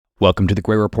Welcome to the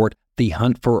Gray Report. The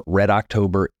hunt for Red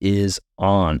October is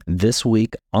on. This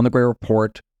week on the Gray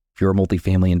Report, if you're a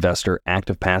multifamily investor,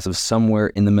 active, passive, somewhere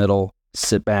in the middle,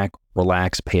 sit back,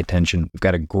 relax, pay attention. We've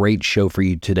got a great show for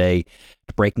you today,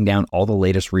 breaking down all the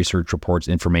latest research reports,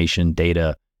 information,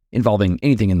 data involving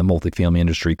anything in the multifamily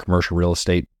industry, commercial real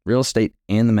estate,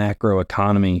 and the macro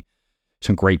economy.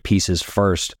 Some great pieces.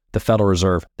 First, the Federal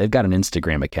Reserve, they've got an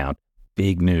Instagram account.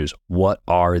 Big news. What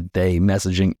are they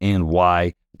messaging and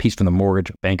why? Piece from the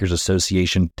Mortgage Bankers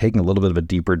Association, taking a little bit of a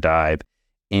deeper dive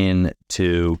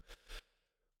into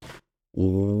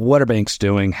what are banks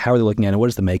doing, how are they looking at it, what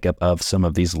is the makeup of some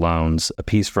of these loans. A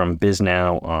piece from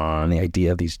BizNow on the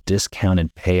idea of these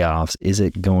discounted payoffs. Is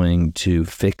it going to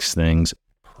fix things?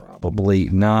 Probably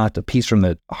not. A piece from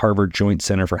the Harvard Joint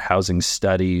Center for Housing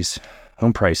Studies.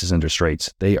 Home prices, interest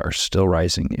rates, they are still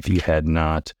rising. If you had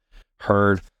not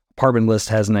heard, Apartment List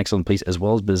has an excellent piece, as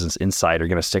well as Business Insider.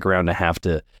 Going to stick around to have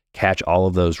to catch all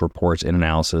of those reports and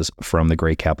analysis from the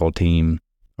Gray Capital team.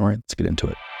 All right, let's get into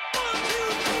it.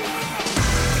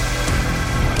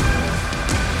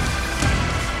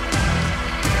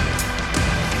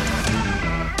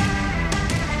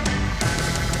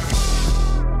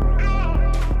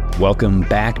 Welcome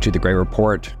back to the Gray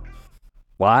Report,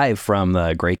 live from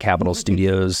the Gray Capital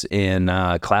Studios in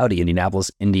cloudy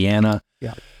Indianapolis, Indiana.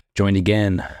 Yeah. Joined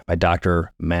again by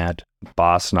Dr. Matt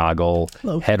Bosnagel,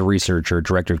 Hello. Head Researcher,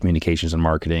 Director of Communications and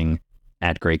Marketing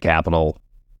at Gray Capital.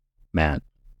 Matt,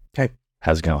 Hey,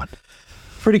 how's it going?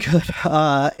 pretty good.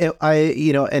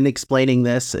 And explaining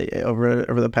this over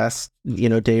the past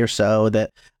day or so,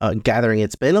 that gathering,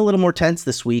 it's been a little more tense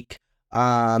this week.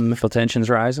 Feel tensions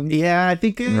rising? Yeah, I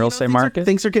think In real estate market?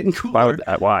 things are getting cooler.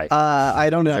 Why? I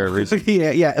don't know. Is there a reason?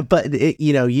 yeah, but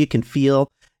you can feel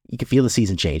the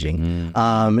season changing.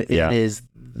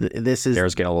 This is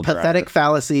Air's getting a little pathetic drier.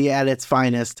 fallacy at its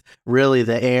finest. Really,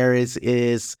 the air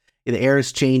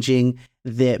is changing.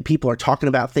 That people are talking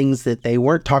about things that they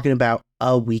weren't talking about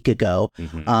a week ago.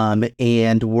 Mm-hmm.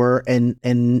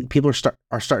 And people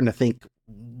are starting to think,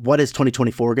 what is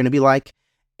 2024 going to be like?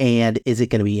 And is it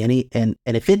going to be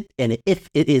if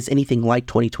it is anything like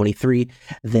 2023,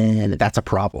 then that's a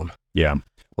problem. Yeah.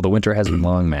 Well, the winter has been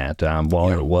long, Matt.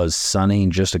 While it was sunny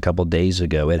just a couple days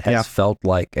ago, it has felt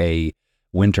like a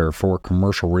winter for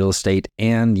commercial real estate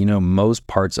and, most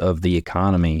parts of the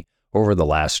economy over the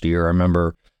last year. I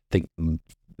remember,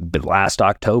 last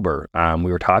October,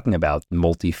 we were talking about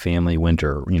multifamily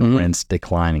winter, rents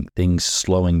declining, things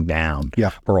slowing down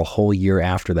for a whole year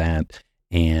after that.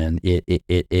 And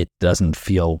it doesn't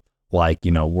feel like,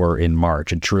 we're in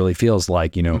March. It truly feels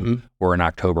like, we're in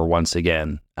October once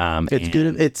again. It's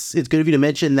good of you to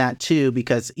mention that too,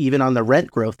 because even on the rent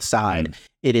growth side,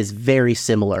 it is very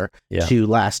similar to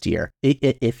last year,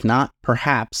 if not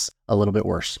perhaps a little bit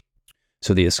worse.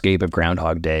 So the escape of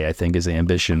Groundhog Day, I think, is the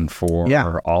ambition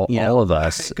for all of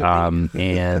us.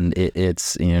 And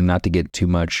it's, not to get too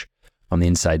much on the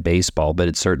inside baseball, but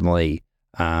it's certainly,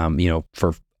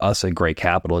 for us at Gray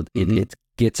Capital, it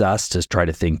gets us to try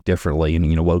to think differently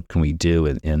and, what can we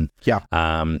do?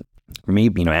 For me,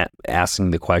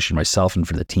 asking the question myself and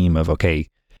for the team of, okay,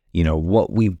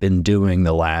 what we've been doing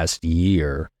the last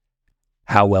year,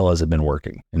 how well has it been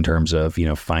working in terms of,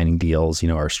 finding deals,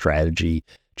 our strategy,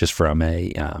 just from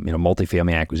a,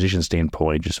 multifamily acquisition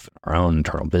standpoint, just our own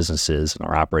internal businesses and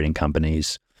our operating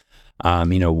companies,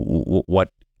 what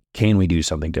can we do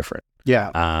something different?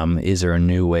 Yeah. Is there a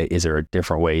new way? Is there a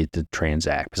different way to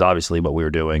transact? Because obviously what we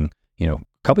were doing, a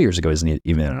couple years ago isn't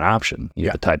even an option.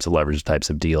 The types of leverage, types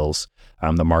of deals,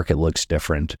 the market looks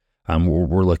different.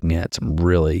 We're looking at some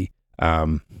really,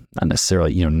 not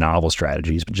necessarily, novel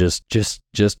strategies, but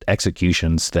just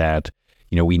executions that,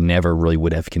 we never really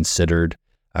would have considered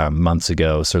months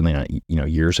ago, certainly not,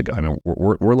 years ago. I mean,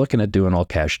 we're looking at doing all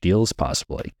cash deals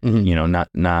possibly,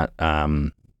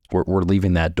 we're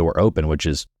leaving that door open, which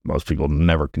is most people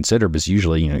never consider, because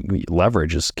usually,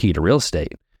 leverage is key to real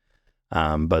estate.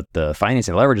 But the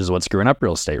financing leverage is what's screwing up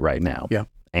real estate right now. Yeah.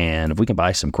 And if we can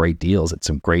buy some great deals at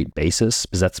some great basis,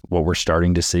 because that's what we're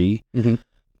starting to see. Mm-hmm.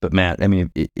 But Matt, I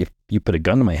mean, if you put a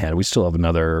gun to my head, we still have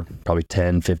another probably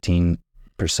 10, 15%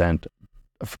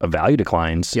 of value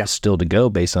declines still to go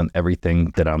based on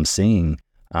everything that I'm seeing.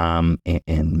 And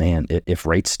man, if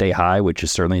rates stay high, which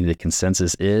is certainly the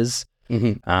consensus is,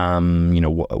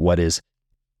 what is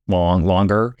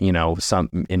longer, some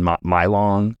in my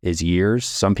long is years.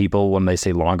 Some people, when they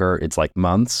say longer, it's like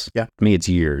months. Yeah. To me, it's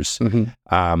years.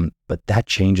 But that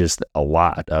changes a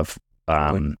lot of,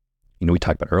 we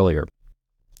talked about earlier,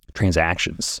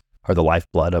 transactions are the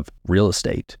lifeblood of real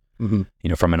estate,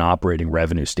 from an operating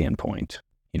revenue standpoint.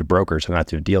 brokers, they're not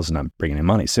doing deals, they're not bringing in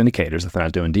money. Syndicators, if they're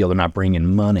not doing deal, they're not bringing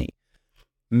in money.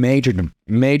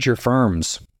 Major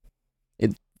firms,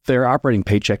 they're operating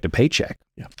paycheck to paycheck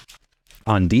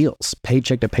on deals,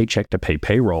 paycheck to paycheck to pay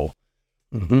payroll.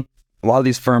 Mm-hmm. A lot of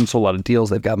these firms hold a lot of deals.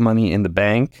 They've got money in the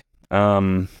bank.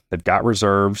 They've got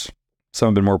reserves. Some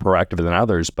have been more proactive than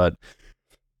others, but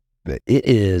it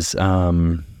is, it's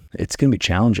going to be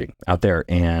challenging out there,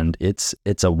 and it's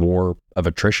a war of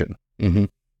attrition. Mm-hmm.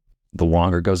 The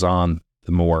longer it goes on,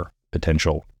 the more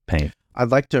potential pain. I'd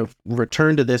like to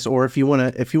return to this, or if you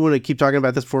want to keep talking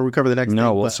about this before we cover the next thing.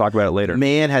 No, let's talk about it later.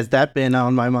 Man, has that been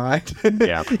on my mind.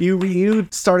 Yeah. You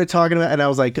started talking about it, and I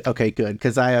was like, okay, good,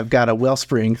 because I have got a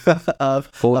wellspring of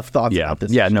thoughts about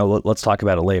this. Yeah, no, let's talk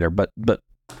about it later. But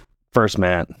first,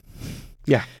 Matt.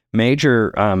 Yeah.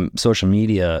 Major social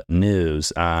media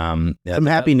news. Some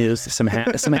happy news. Some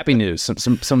happy news.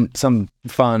 Some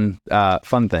fun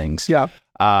things. Yeah.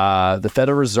 The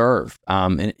Federal Reserve,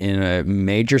 in a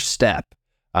major step,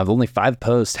 of only 5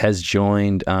 posts, has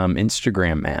joined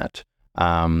Instagram. Matt,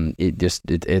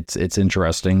 it's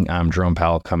interesting. Jerome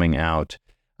Powell coming out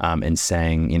and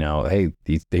saying, hey,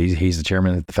 he's the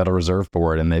chairman of the Federal Reserve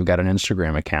Board, and they've got an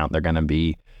Instagram account. They're going to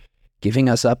be giving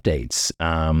us updates.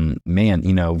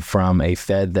 From a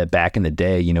Fed that back in the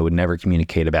day, would never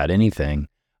communicate about anything.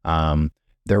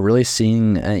 They're really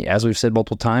seeing, as we've said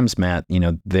multiple times, Matt,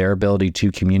 their ability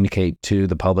to communicate to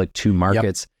the public, to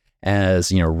markets,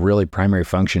 as, really primary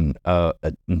function, a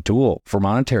tool for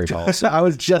monetary policy. I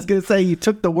was just going to say, you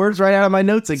took the words right out of my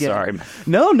notes again. Sorry.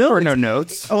 No. There were no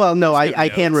notes. Oh, well, no, I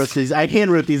handwrote these. I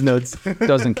handwrote these notes.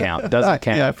 Doesn't count.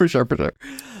 Yeah, for sure. But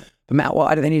Matt,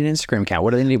 why do they need an Instagram account?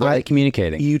 What do they need? What are they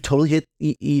communicating? You totally hit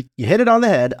it on the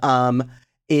head.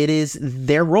 It is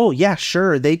their role. Yeah,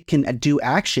 sure, they can do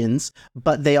actions,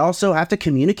 but they also have to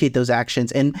communicate those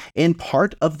actions. And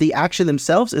part of the action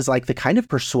themselves is like the kind of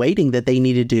persuading that they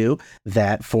need to do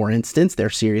that, for instance, they're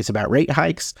serious about rate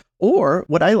hikes. Or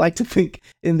what I like to think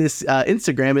in this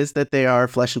Instagram is that they are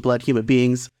flesh and blood human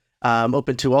beings,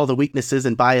 open to all the weaknesses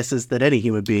and biases that any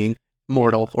human being,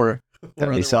 mortal or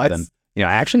otherwise. I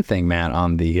actually think, Matt,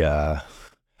 on the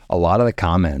a lot of the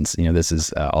comments, this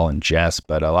is all in jest,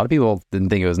 but a lot of people didn't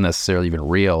think it was necessarily even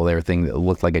real. They were thinking that it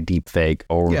looked like a deep fake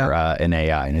or an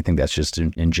AI. And I think that's just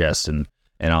in jest and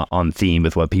on theme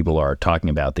with what people are talking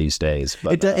about these days.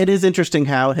 But it is interesting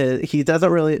how he doesn't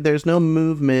really, there's no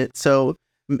movement. So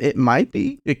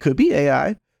it could be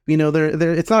AI.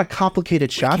 It's not a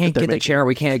complicated shot. We can't get the chair.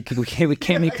 We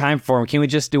can't make time for him. Can we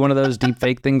just do one of those deep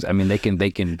fake things? I mean, they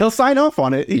can. He'll sign off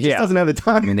on it. He just doesn't have the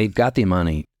time. I mean, they've got the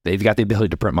money. They've got the ability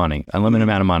to print money, unlimited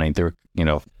amount of money. They're,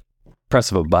 press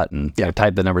of a button,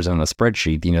 type the numbers in the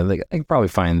spreadsheet. They can probably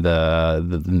find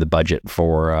the budget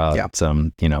for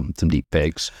some deep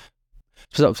fakes.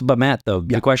 So, but Matt, though,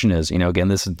 the question is, again,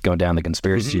 this is going down the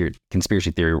conspiracy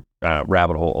theory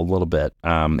rabbit hole a little bit,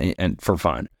 and for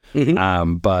fun.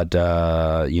 Mm-hmm. But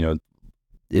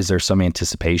is there some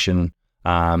anticipation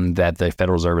that the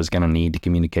Federal Reserve is going to need to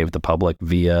communicate with the public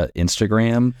via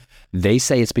Instagram? They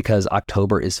say it's because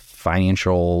October is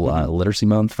financial literacy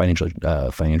month,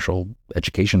 financial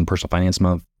education, personal finance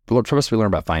month. We're supposed to learn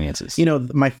about finances.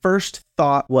 My first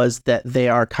thought was that they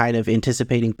are kind of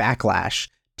anticipating backlash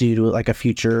due to like a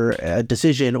future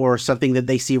decision or something that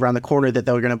they see around the corner that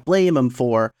they're going to blame them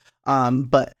for.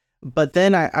 But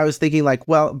then I was thinking like,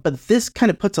 well, but this kind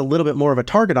of puts a little bit more of a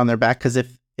target on their back, because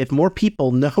if more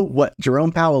people know what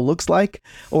Jerome Powell looks like,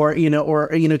 or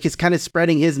he's kind of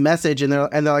spreading his message, and they're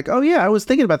like, oh yeah, I was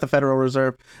thinking about the Federal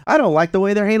Reserve. I don't like the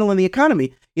way they're handling the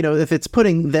economy. If it's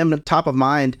putting them top of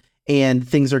mind and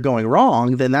things are going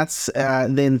wrong, then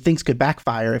then things could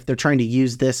backfire if they're trying to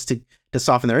use this to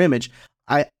soften their image.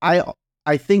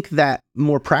 I think that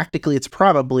more practically, it's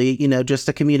probably, just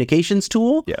a communications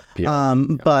tool.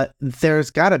 But there's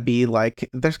got to be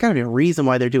a reason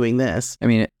why they're doing this. I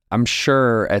mean, I'm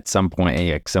sure at some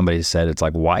point somebody said, it's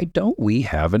like, why don't we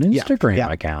have an Instagram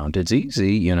account? It's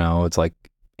easy, it's like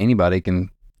anybody can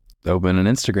open an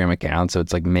Instagram account. So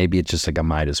it's like, maybe it's just like I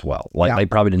might as well. They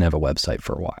probably didn't have a website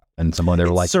for a while. And they were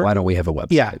like, why don't we have a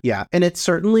website? Yeah. And it's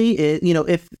certainly,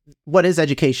 if what is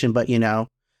education, but,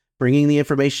 bringing the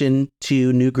information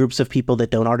to new groups of people that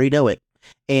don't already know it.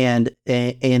 And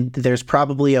there's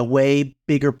probably a way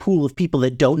bigger pool of people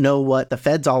that don't know what the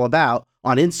Fed's all about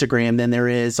on Instagram than there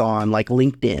is on like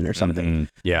LinkedIn or something. Mm-hmm.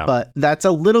 Yeah. But that's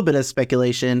a little bit of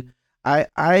speculation. I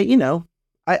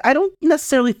don't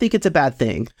necessarily think it's a bad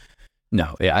thing.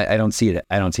 No, I don't see it.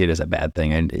 I don't see it as a bad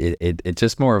thing, and it's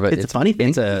just more of it's a funny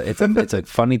thing. It's a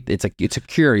funny. It's a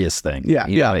curious thing. Yeah,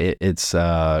 you know, it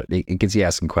gets you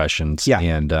asking questions. Yeah,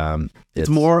 and it's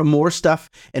more stuff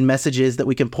and messages that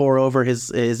we can pour over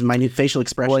his minute facial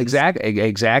expressions. Well,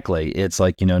 exactly. It's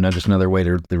like, not just another way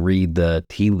to read the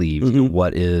tea leaves. Mm-hmm.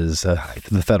 What is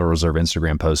the Federal Reserve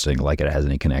Instagram posting, like it has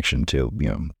any connection to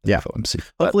FOMC?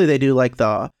 Hopefully they do like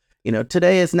the.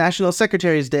 Today is National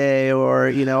Secretary's Day,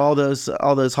 or all those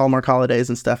Hallmark holidays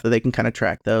and stuff, that they can kind of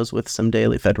track those with some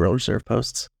daily Federal Reserve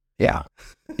posts. Yeah,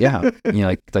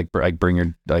 like bring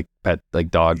your pet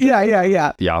dog.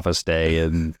 Yeah. The office day,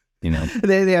 and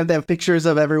they have pictures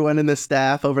of everyone in the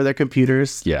staff over their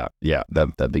computers. Yeah,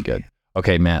 that'd be good.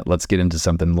 Okay, Matt, let's get into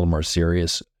something a little more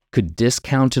serious. Could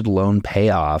discounted loan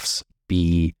payoffs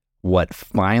be what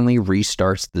finally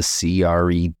restarts the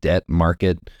CRE debt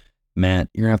market? Matt,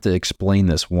 you're going to have to explain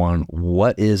this one.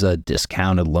 What is a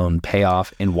discounted loan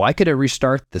payoff, and why could it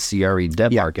restart the CRE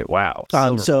debt market? Wow.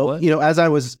 So, as I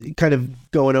was kind of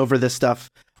going over this stuff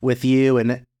with you,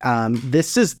 and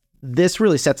this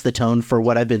really sets the tone for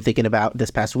what I've been thinking about this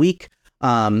past week.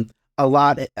 A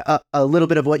little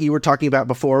bit of what you were talking about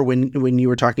before when you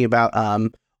were talking about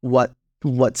what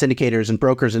syndicators and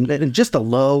brokers and just the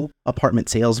low apartment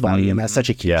sales volume as such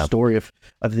a huge story of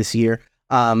this year.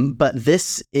 But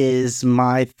this is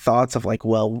my thoughts of like,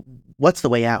 well, what's the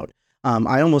way out?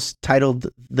 I almost titled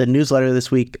the newsletter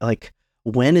this week, like,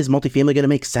 when is multifamily going to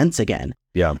make sense again?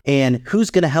 Yeah. And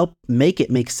who's going to help make it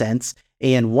make sense?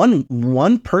 And one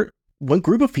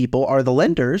group of people are the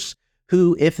lenders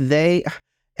who, if they,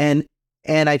 and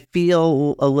I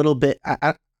feel a little bit,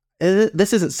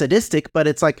 this isn't sadistic, but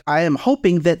it's like, I am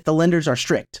hoping that the lenders are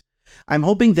strict. I'm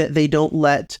hoping that they don't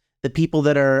let the people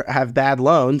that have bad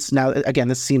loans. Now, again,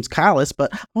 this seems callous,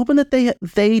 but I'm hoping that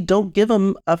they don't give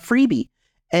them a freebie,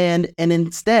 and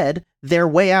instead their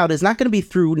way out is not going to be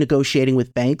through negotiating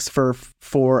with banks for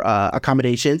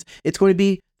accommodations. It's going to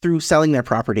be through selling their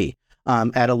property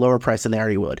at a lower price than they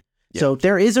already would. Yeah. So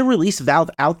there is a release valve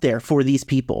out there for these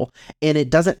people, and it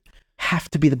doesn't have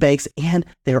to be the banks. And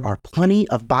there are plenty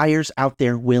of buyers out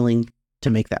there willing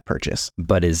to make that purchase.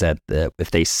 But is that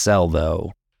if they sell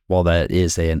though? Well, that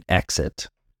is an exit.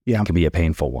 Yeah, it can be a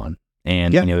painful one.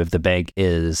 And if the bank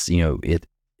is, if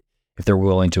they're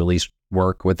willing to at least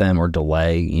work with them or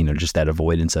delay, just that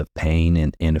avoidance of pain,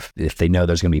 and if they know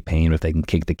there's going to be pain, if they can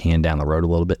kick the can down the road a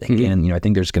little bit, again, I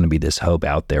think there's going to be this hope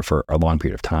out there for a long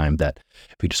period of time that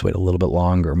if we just wait a little bit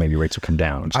longer, maybe rates will come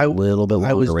down. Just a little bit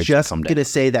longer. I was just going to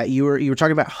say that you were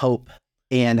talking about hope,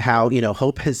 and how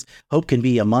hope can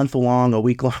be a month long, a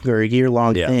week long, or a year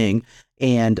long thing.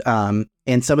 And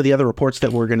some of the other reports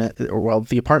that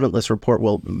the apartment list report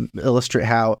will illustrate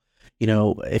how,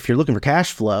 if you're looking for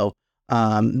cash flow,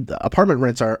 the apartment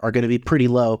rents are going to be pretty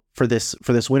low for this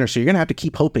winter. So you're going to have to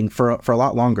keep hoping for a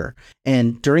lot longer.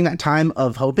 And during that time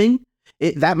of hoping,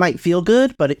 that might feel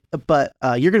good, but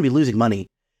you're going to be losing money,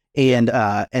 and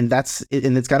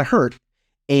it's got to hurt.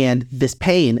 And this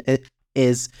pain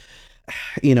is,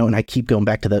 and I keep going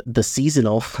back to the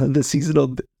seasonal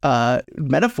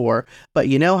metaphor, but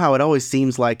how it always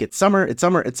seems like it's summer,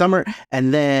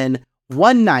 and then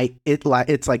one night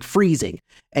it's like freezing,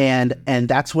 and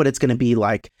that's what it's going to be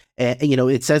like.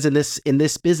 It says in this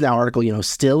BizNow article,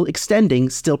 still extending,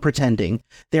 still pretending.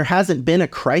 There hasn't been a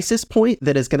crisis point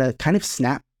that is going to kind of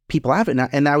snap people out.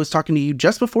 And I was talking to you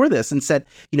just before this and said,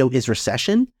 is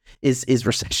recession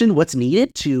what's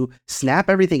needed to snap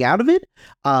everything out of it?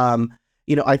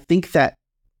 I think that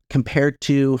compared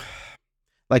to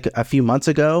like a few months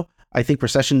ago, I think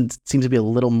recession seems to be a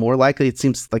little more likely. It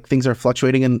seems like things are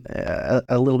fluctuating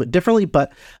a little bit differently.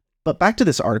 But back to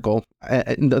this article,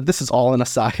 and this is all an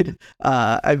aside.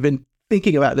 I've been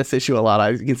thinking about this issue a lot,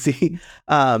 as you can see.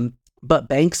 But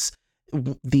banks,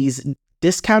 these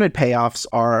discounted payoffs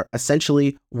are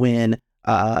essentially when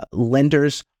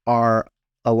lenders are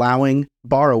allowing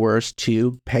borrowers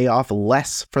to pay off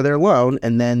less for their loan,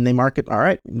 and then they mark it, all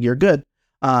right, you're good,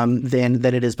 than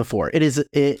it is before. It's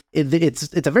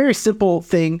a very simple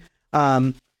thing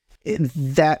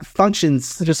that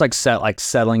functions just like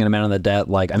settling an amount of the debt.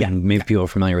 Like, I mean, maybe people are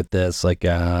familiar with this. Like,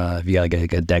 if you got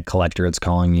like a debt collector that's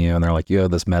calling you and they're like, you owe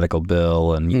this medical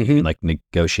bill, and you can like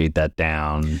negotiate that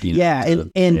down.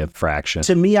 And a fraction.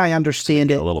 To me, I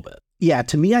understand it a little bit. Yeah,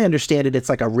 to me, I understand it. It's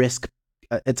like a risk.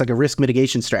 It's like a risk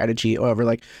mitigation strategy over,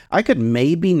 like, I could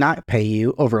maybe not pay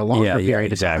you over a longer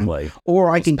period of time,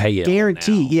 or I can pay you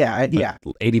guarantee,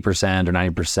 80% or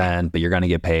 90%, but you're going to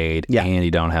get paid, and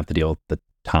you don't have to deal with the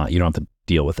time. You don't have to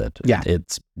deal with it. Yeah.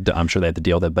 I'm sure they have to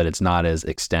deal with it, but it's not as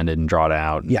extended and drawn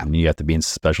out. Yeah. And you have to be in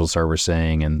special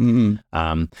servicing. And,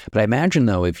 but I imagine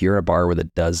though, if you're a borrower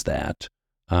that does that,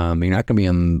 you're not going to be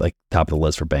on like top of the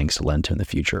list for banks to lend to in the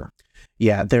future.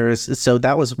 Yeah. So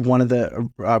that was one of the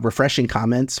refreshing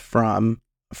comments from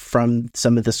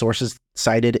some of the sources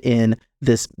cited in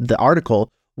the article,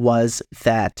 was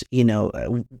that,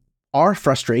 our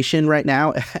frustration right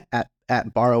now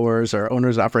at borrowers or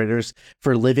owners operators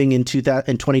for living in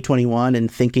 2021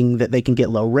 and thinking that they can get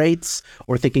low rates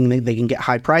or thinking that they can get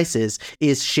high prices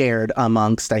is shared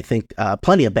amongst, I think,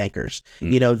 plenty of bankers.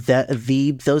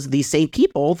 These same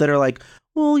people that are like,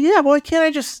 well, yeah, why can't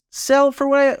I just sell for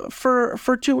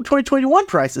 2021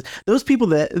 prices? Those people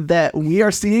that we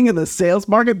are seeing in the sales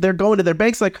market, they're going to their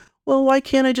banks like, well, why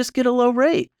can't I just get a low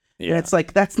rate? Yeah. And it's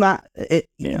like, that's not it.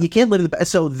 Yeah. You can't live in the,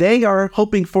 so they are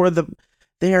hoping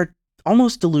they are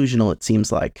almost delusional, it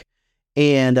seems like.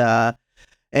 And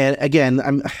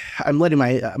again, I'm letting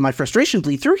my frustration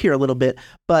bleed through here a little bit,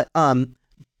 but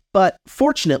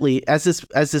fortunately, as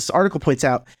this article points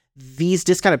out, these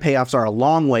discounted payoffs are a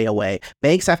long way away.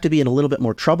 Banks have to be in a little bit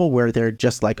more trouble where they're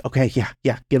just like, okay,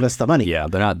 yeah, give us the money. Yeah,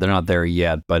 they're not there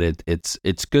yet, but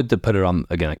it's good to put it on,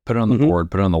 again, like put it on the board,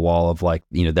 put it on the wall of like,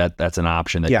 that's an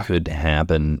option that could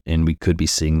happen, and we could be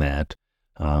seeing that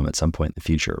at some point in the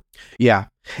future. Yeah.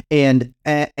 And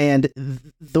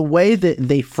the way that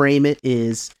they frame it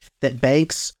is that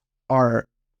banks are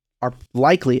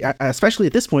likely, especially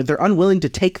at this point, they're unwilling to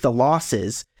take the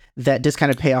losses that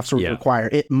discounted payoffs require.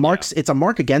 It's a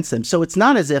mark against them. So it's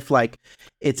not as if like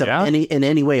it's in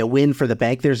any way a win for the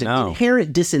bank. There's an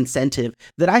inherent disincentive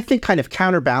that I think kind of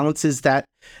counterbalances that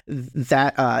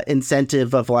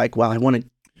incentive of like, well,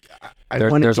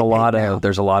 there's a lot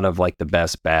of like the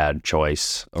best bad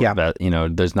choice.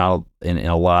 There's not in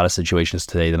a lot of situations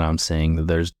today that I'm seeing that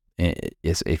there's,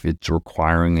 if it's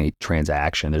requiring a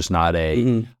transaction, there's not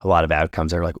a lot of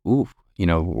outcomes that are like, ooh,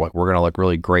 like we're going to look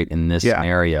really great in this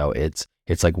scenario. It's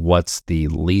like, what's the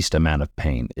least amount of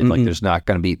pain? Like there's not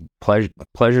going to be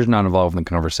pleasure's not involved in the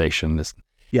conversation. It's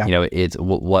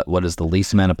what is the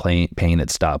least amount of pain that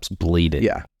stops bleeding.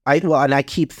 Yeah. I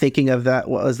keep thinking of that.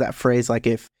 What was that phrase? Like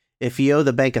if you owe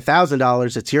the bank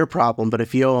 $1,000, it's your problem. But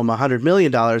if you owe them $100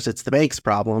 million, it's the bank's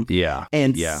problem. Yeah.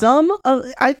 And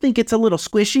I think it's a little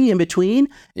squishy in between.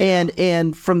 Yeah.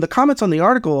 And from the comments on the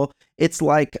article, it's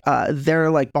like they're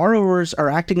like borrowers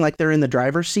are acting like they're in the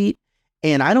driver's seat.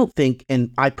 And I don't think, and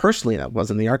I personally, that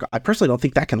wasn't the article, I personally don't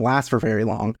think that can last for very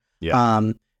long. Yeah.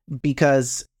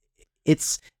 Because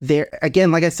it's there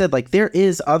again, like I said, like there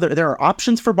are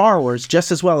options for borrowers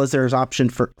just as well as there's option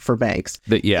for banks.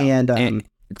 And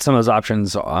some of those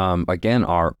options, again,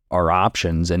 are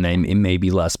options, and it may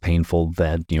be less painful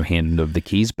than handing of the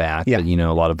keys back. Yeah. But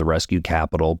a lot of the rescue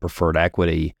capital, preferred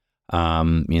equity,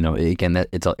 again, that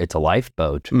it's a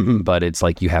lifeboat, but it's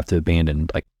like you have to abandon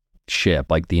like ship,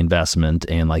 like the investment,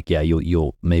 and like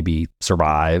you'll maybe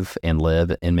survive and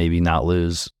live, and maybe not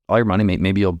lose all your money.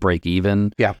 Maybe you'll break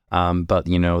even. Yeah. But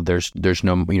there's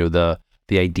no the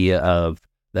idea of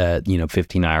that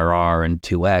 15 IRR and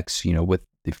 2x. With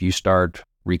if you start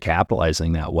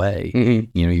recapitalizing that way,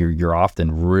 you're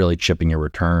often really chipping your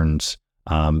returns,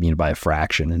 by a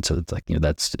fraction. And so it's like,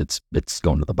 it's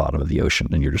going to the bottom of the ocean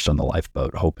and you're just on the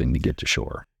lifeboat hoping to get to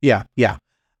shore. Yeah. Yeah.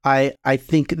 I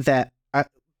think that,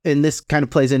 and this kind of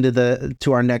plays into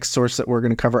to our next source that we're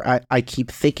going to cover. I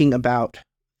keep thinking about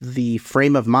the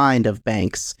frame of mind of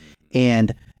banks,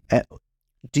 and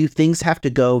do things have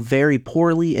to go very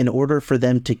poorly in order for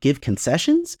them to give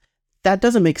concessions? That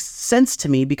doesn't make sense to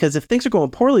me, because if things are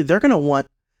going poorly, they're going to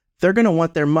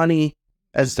want their money.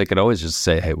 As they could always just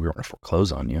say, "Hey, we want to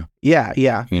foreclose on you." Yeah,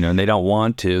 yeah. And they don't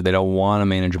want to. They don't want to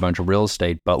manage a bunch of real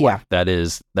estate, but that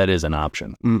is an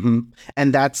option. Mm-hmm.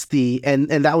 And that's and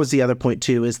that was the other point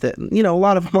too, is that a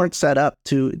lot of them aren't set up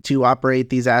to operate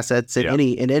these assets in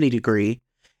any degree,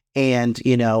 and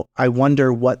I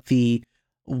wonder what the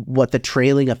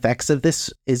trailing effects of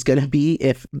this is going to be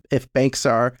if banks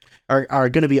are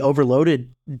going to be overloaded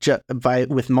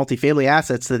with multifamily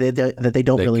assets that they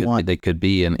don't really want. They could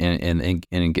be, and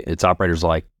it's operators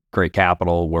like Great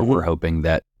Capital where we're hoping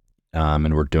that,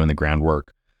 and we're doing the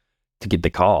groundwork to get the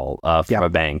call from a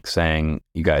bank saying,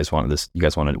 you guys want this, you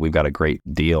guys want it, we've got a great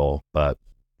deal, but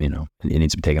it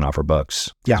needs to be taken off our books.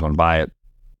 You guys want to buy it,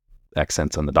 X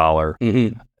cents on the dollar.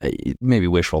 Maybe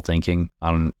wishful thinking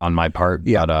on my part.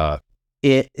 Yeah. But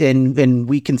and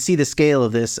we can see the scale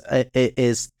of this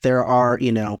is there are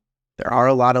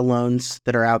a lot of loans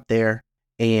that are out there,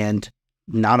 and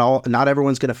not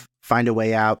everyone's going to find a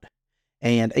way out.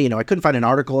 And I couldn't find an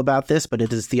article about this, but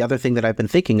it is the other thing that I've been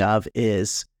thinking of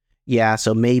is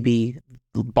so maybe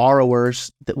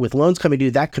borrowers that with loans coming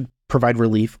due, that could provide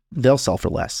relief. They'll sell for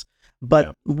less.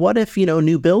 But what if,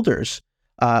 new builders,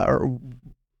 or,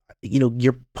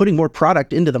 you're putting more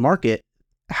product into the market?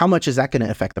 How much is that going to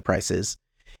affect the prices?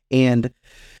 And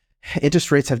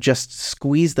interest rates have just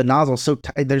squeezed the nozzle so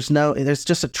there's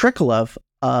just a trickle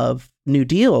of new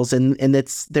deals, and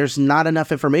there's not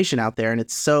enough information out there, and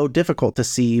it's so difficult to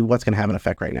see what's going to have an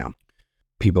effect right now.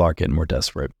 People are getting more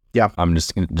desperate. Yeah. I'm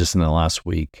just in the last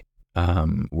week,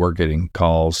 we're getting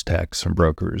calls, texts from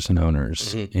brokers and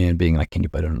owners and being like, can you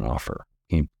put in an offer?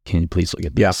 Can you please look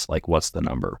at this? Like, what's the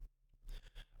number?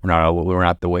 We're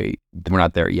not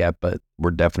there yet, but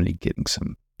we're definitely getting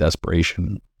some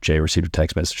desperation. Jay received a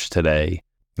text message today.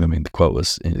 I mean, the quote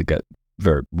was, it got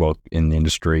very well in the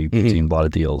industry, seen a lot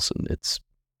of deals, and it's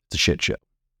a shit show.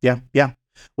 Yeah.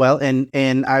 Well,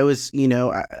 and I was,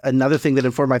 another thing that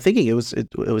informed my thinking, it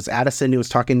was Addison who was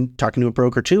talking to a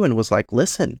broker too, and was like,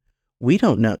 listen, we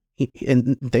don't know.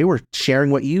 And they were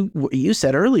sharing what you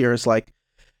said earlier, is like,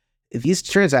 these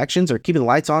transactions are keeping the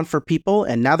lights on for people,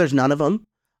 and now there's none of them.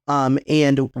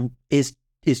 And is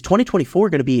 2024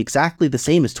 going to be exactly the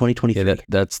same as 2023? Yeah,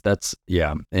 that's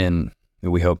and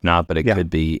we hope not, but it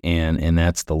could be, and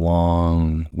that's the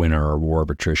long winter or war of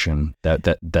attrition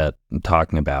that I'm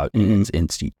talking about.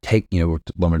 It's you take, you're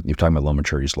talking about low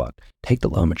maturities a lot. Take the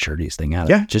low maturities thing out.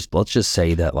 Let's just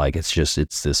say that, like, it's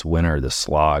this winter, this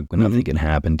slog when nothing can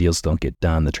happen, deals don't get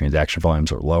done, the transaction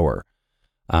volumes are lower.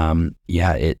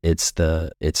 It's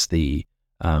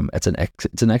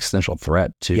an existential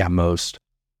threat to most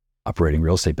operating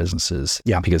real estate businesses,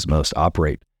 because most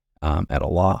operate at a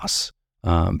loss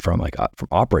from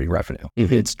operating revenue.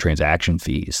 It's transaction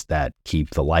fees that keep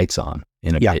the lights on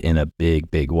in a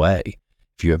big way.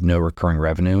 If you have no recurring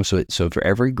revenue, so for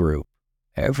every group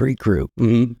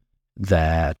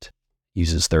that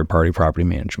uses third-party property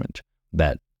management,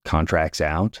 that contracts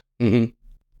out,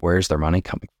 where's their money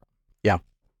coming from?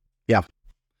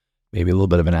 Maybe a little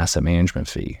bit of an asset management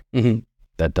fee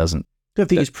that doesn't. So if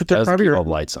they use third-party or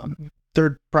lights on.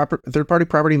 Third-party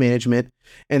property management,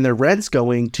 and their rent's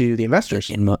going to the investors.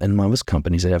 In most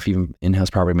companies that have even in-house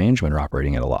property management are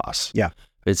operating at a loss. Yeah,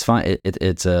 it's fine.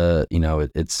 It's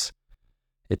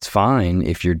fine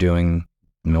if you're doing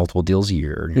multiple deals a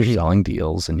year, you're selling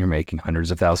deals, and you're making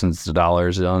hundreds of thousands of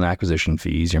dollars on acquisition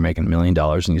fees. You're making $1 million,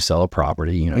 and you sell a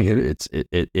property. It's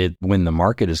when the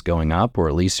market is going up, or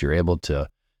at least you're able to. It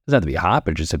doesn't have to be hot,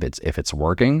 but just if it's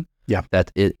working. Yeah,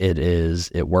 that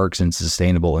it works and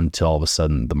sustainable until all of a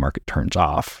sudden the market turns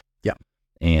off. Yeah,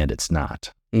 and it's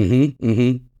not.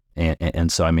 And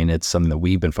so, I mean, it's something that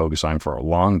we've been focused on for a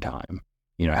long time.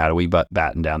 How do we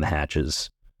batten down the hatches?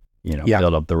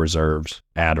 Build up the reserves,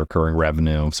 add recurring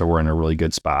revenue, so we're in a really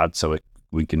good spot. So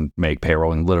we can make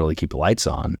payroll and literally keep the lights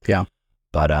on. Yeah,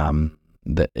 but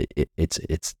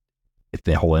it's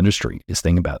the whole industry is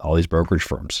thinking about all these brokerage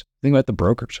firms. Think about the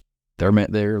brokers. They're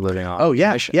living on. Oh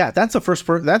yeah, commission. Yeah. That's the first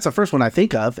one I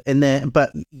think of, and then,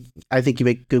 but I think you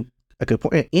make a good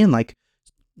point. And like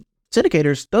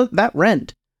syndicators, that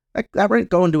rent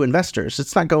going to investors.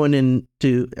 It's not going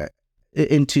into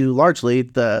largely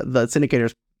the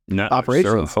syndicators'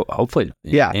 operations. Sure, hopefully,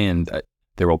 yeah. And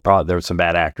there are some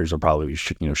bad actors will probably be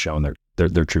showing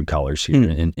their true colors here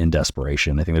in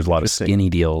desperation. I think there's a lot of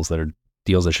skinny deals that are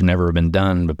deals that should never have been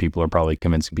done, but people are probably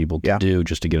convincing people to do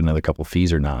just to get another couple of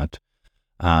fees or not.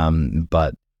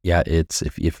 But yeah, it's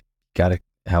if got to,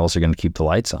 how else are you going to keep the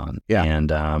lights on? Yeah,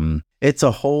 and it's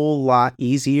a whole lot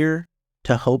easier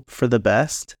to hope for the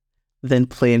best than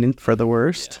planning for the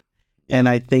worst. Yeah. And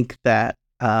I think that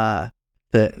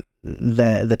the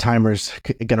timer's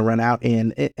going to run out,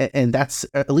 and that's,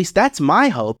 at least that's my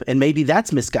hope, and maybe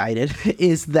that's misguided.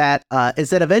 Is that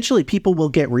eventually people will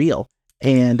get real.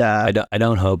 And I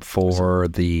don't hope for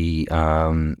the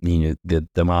the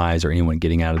demise or anyone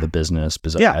getting out of the business,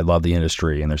 because I love the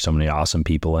industry and there's so many awesome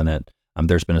people in it.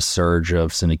 There's been a surge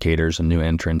of syndicators and new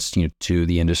entrants to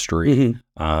the industry,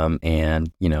 and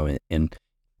in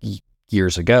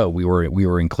years ago we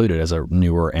were included as a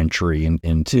newer entry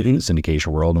into the syndication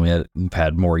world, and we've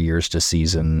had more years to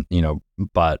season,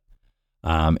 but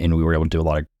and we were able to do a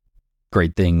lot of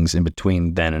great things in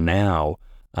between then and now.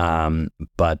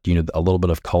 But a little bit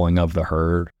of culling of the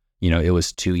herd, it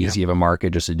was too easy of a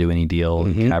market just to do any deal.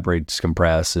 Cap rates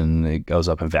compress and it goes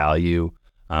up in value.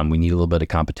 We need a little bit of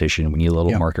competition. We need a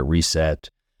little market reset.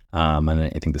 And I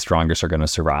think the strongest are going to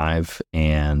survive.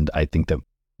 And I think that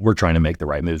we're trying to make the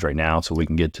right moves right now so we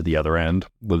can get to the other end,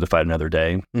 live to fight another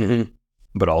day.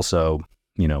 But also,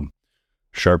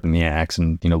 sharpen the axe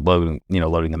and, loading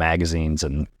the magazines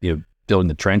and, building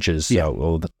the trenches.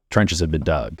 The trenches have been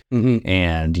dug.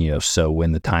 And, so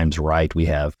when the time's right, we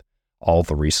have all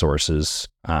the resources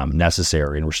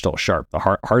necessary, and we're still sharp. The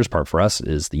hardest part for us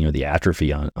is the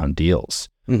atrophy on deals.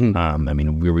 Mm-hmm. I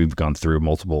mean, we've gone through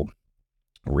multiple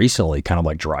recently, kind of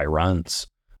like dry runs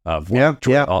of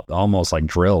almost like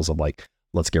drills of like,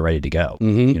 let's get ready to go.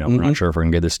 Mm-hmm. We're not sure if we're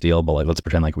gonna get this deal, but like, let's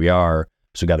pretend like we are.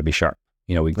 So we got to be sharp.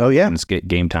 It's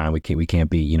game time. We can't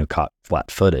be caught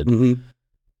flat-footed.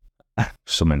 Mm-hmm.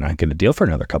 So we're not get a deal for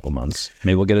another couple months.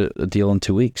 Maybe we'll get a deal in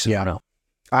 2 weeks. Yeah. I don't know.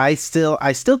 I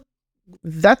still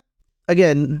that,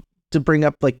 again, to bring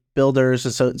up like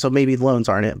builders, so maybe loans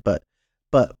aren't it, but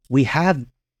we have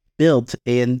built,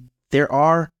 and there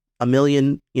are a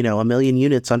million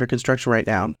units under construction right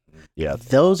now. Yeah,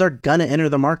 those are gonna enter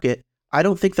the market. I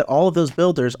don't think that all of those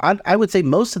builders, I would say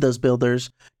most of those builders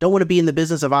don't want to be in the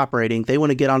business of operating. They want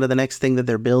to get onto the next thing that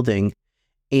they're building.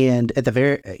 And at the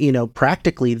very,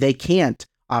 practically they can't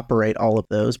operate all of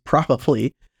those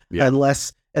probably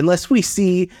unless we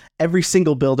see every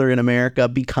single builder in America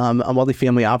become a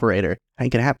multifamily operator.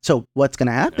 Ain't gonna happen. So what's going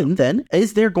to happen then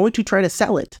is they're going to try to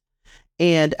sell it.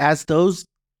 And as those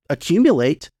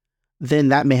accumulate, then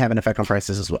that may have an effect on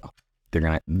prices as well.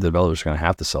 The developers are going to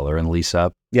have to sell. They're in lease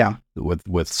up. Yeah.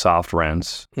 With soft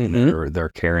rents, their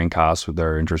carrying costs with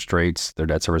their interest rates, their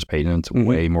debt service payments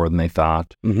way more than they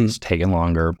thought. It's taking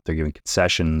longer. They're giving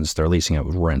concessions. They're leasing out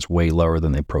with rents way lower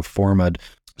than they pro forma'd.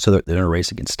 So they're in a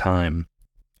race against time.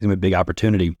 It's going to be a big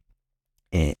opportunity.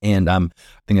 And I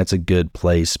think that's a good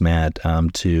place, Matt,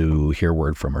 to hear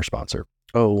word from our sponsor.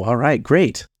 Oh, all right.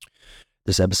 Great.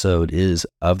 This episode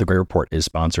of The Gray Report is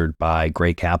sponsored by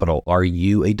Gray Capital. Are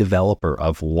you a developer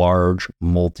of large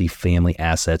multifamily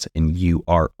assets and you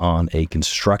are on a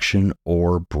construction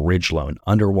or bridge loan,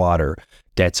 underwater,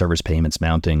 debt service payments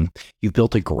mounting? You've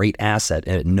built a great asset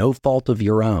at no fault of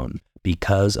your own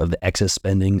because of the excess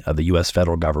spending of the U.S.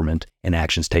 federal government and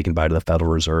actions taken by the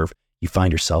Federal Reserve. You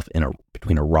find yourself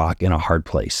between a rock and a hard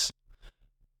place.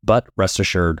 But rest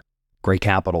assured, Gray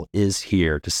Capital is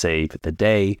here to save the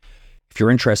day. If you're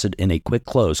interested in a quick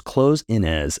close in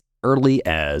as early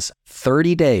as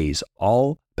 30 days,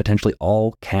 potentially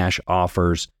all cash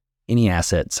offers, any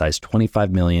asset size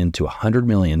 25 million to 100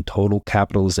 million total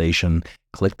capitalization.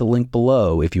 Click the link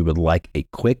below if you would like a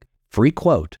quick free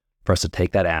quote for us to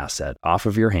take that asset off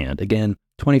of your hand. Again,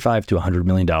 25 to 100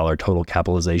 million dollar total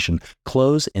capitalization.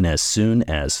 Close in as soon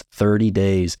as 30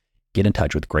 days. Get in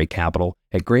touch with Gray Capital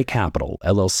at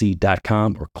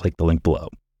graycapitalllc.com or click the link below.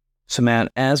 So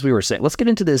Matt, as we were saying, let's get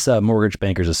into this Mortgage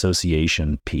Bankers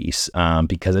Association piece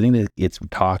because I think that it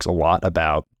talks a lot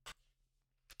about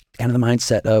kind of the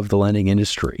mindset of the lending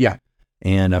industry. Yeah.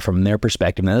 And from their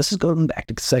perspective, now this is going back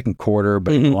to the second quarter,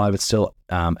 but a lot of it's still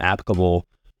applicable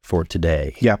for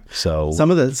today. Yeah. So some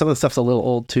of the stuff's a little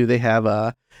old too. They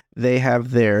have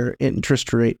their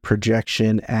interest rate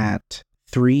projection at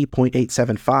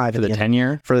 3.875 for the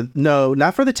 10-year? No,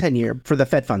 not for the 10-year, for the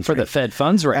Fed funds rate. The Fed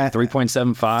funds rate,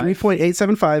 3.75?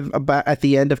 3.875 about at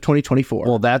the end of 2024.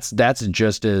 Well, that's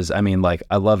just as, I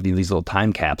love these little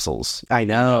time capsules. I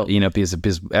know.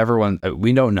 Because everyone,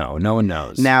 we don't know. No one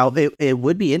knows. Now, it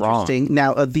would be interesting. Wrong.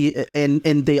 Now,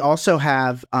 and they also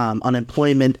have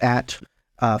unemployment at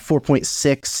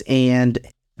 4.6 and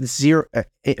 0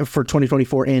 for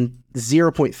 2024 and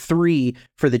 0.3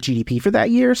 for the GDP for that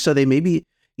year. So they may be,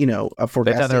 forecasting.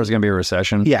 They thought there was going to be a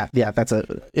recession. Yeah, that's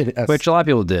which a lot of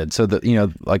people did. So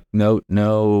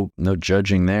no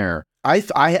judging there. I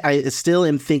still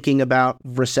am thinking about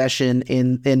recession,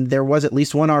 and there was at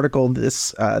least one article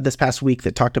this past week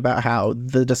that talked about how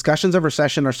the discussions of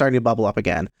recession are starting to bubble up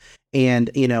again, and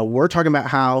we're talking about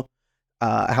how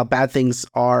bad things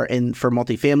are for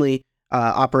multifamily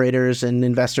operators and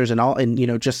investors and all,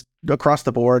 and just across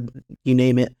the board, you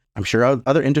name it. I'm sure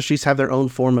other industries have their own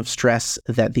form of stress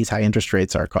that these high interest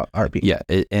rates are being. Yeah,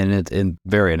 and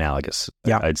very analogous.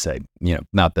 Yeah, I'd say.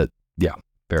 Not that. Yeah,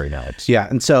 very analogous. Yeah,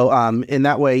 and so in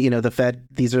that way, the Fed,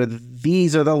 these are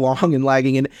the long and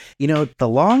lagging, and the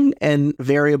long and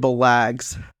variable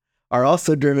lags are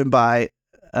also driven by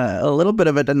a little bit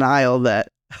of a denial that.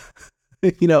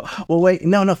 Well, wait,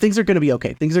 no, things are going to be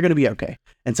okay. Things are going to be okay.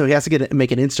 And so he has to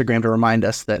make an Instagram to remind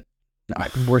us that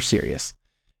we're serious.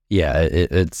 Yeah,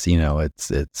 it's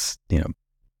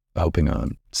hoping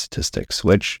on statistics,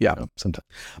 which sometimes.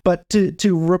 But to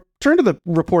return to the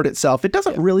report itself, it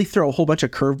doesn't really throw a whole bunch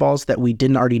of curveballs that we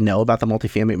didn't already know about the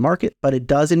multifamily market, but it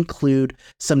does include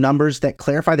some numbers that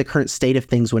clarify the current state of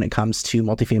things when it comes to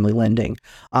multifamily lending.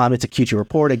 It's a Q2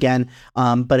 report again,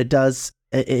 but it does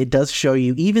show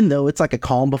you, even though it's like a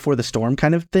calm before the storm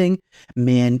kind of thing,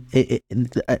 man,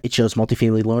 it shows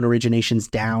multifamily loan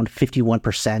originations down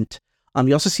 51%.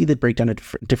 You also see the breakdown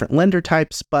of different lender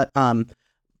types, but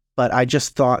I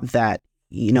just thought that,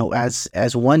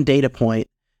 as one data point,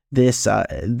 this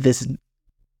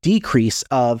decrease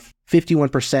of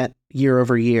 51% year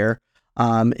over year,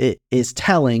 it is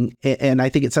telling, and I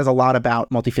think it says a lot about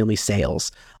multifamily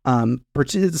sales.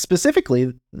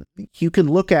 Specifically, you can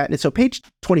look at it. So page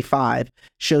 25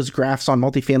 shows graphs on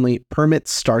multifamily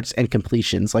permits, starts, and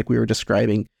completions, like we were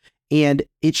describing. And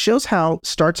it shows how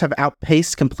starts have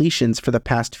outpaced completions for the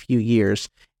past few years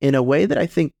in a way that I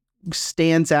think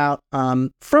stands out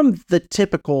from the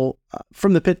typical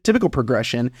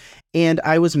progression. And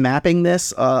I was mapping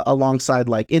this alongside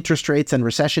like interest rates and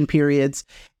recession periods.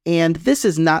 And this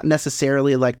is not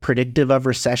necessarily like predictive of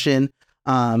recession.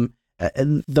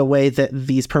 The way that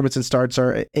these permits and starts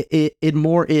are, it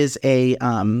more is a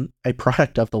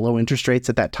product of the low interest rates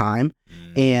at that time.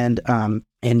 And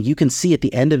you can see at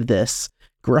the end of this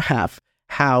graph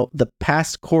how the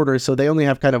past quarter, so they only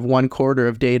have kind of one quarter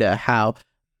of data, how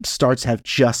starts have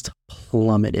just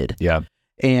plummeted. Yeah.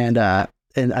 And I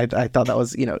thought that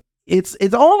was,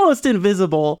 it's almost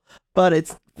invisible, but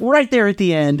it's right there at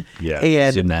the end. Yeah.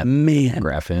 And zoom that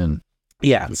graph in.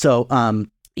 Yeah. So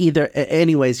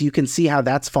anyways, you can see how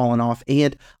that's fallen off.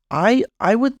 And I'm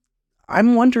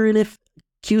wondering if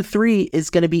Q3 is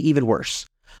going to be even worse.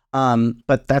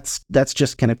 But that's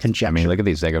just kind of conjecture. I mean, look at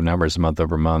these negative numbers month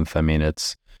over month. I mean,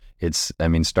 it's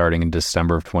starting in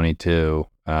December of 22,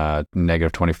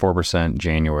 negative 24%,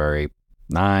 January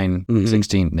 9,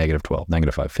 16, negative 12,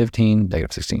 negative 5, 15,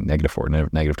 negative 16, negative 4,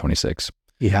 negative 26.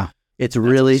 Yeah. It's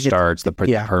really starts the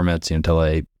permits until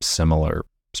a similar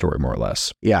story, more or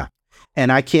less. Yeah.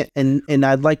 And I can't, and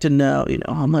I'd like to know,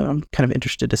 I'm kind of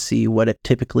interested to see what it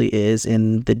typically is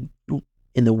in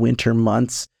the winter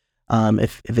months.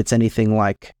 If it's anything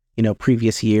like,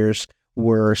 previous years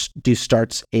where do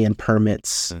starts and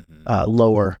permits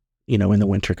lower, in the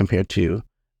winter compared to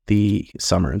the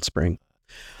summer and spring.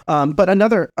 But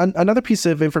another piece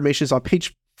of information is on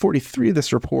page 43 of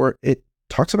this report. It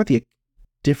talks about the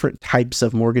different types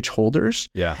of mortgage holders.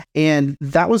 Yeah. And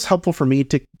that was helpful for me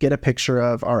to get a picture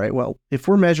of, all right, well, if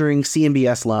we're measuring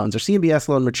CMBS loans or CMBS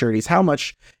loan maturities, how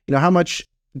much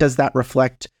does that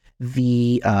reflect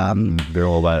the they're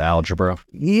all about algebra.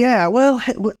 Yeah, well,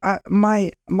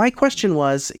 my question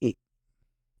was,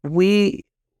 we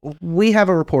have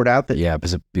a report out that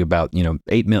because about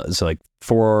 8 million, so like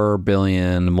 4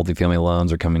 billion multifamily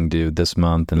loans are coming due this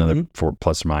month, another 4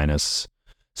 plus or minus.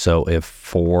 So if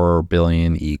 4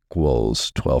 billion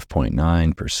equals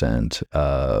 12.9%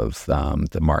 of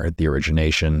the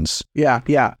originations. Yeah.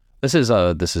 This is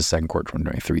second quarter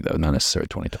 2023 though, not necessarily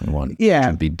 2021. Yeah, it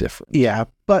can be different. Yeah,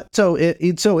 but so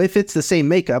if it's the same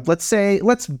makeup, let's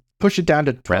push it down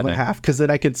to 12.5, because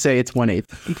then I could say it's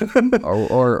 1/8.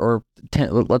 or 10.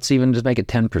 Let's even just make it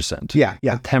 10%. Yeah.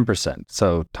 10%.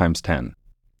 So times 10.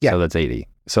 Yeah. So that's 80.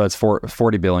 So it's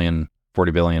 40 billion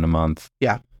a month.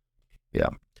 Yeah. Yeah.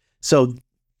 So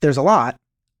there's a lot.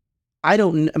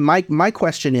 My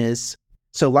question is,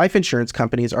 so life insurance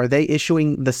companies, are they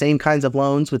issuing the same kinds of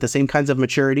loans with the same kinds of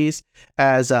maturities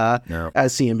as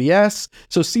CMBS?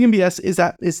 So CMBS,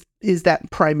 is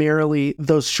that primarily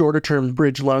those shorter term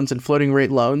bridge loans and floating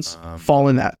rate loans fall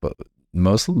in that?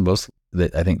 Most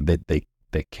I think that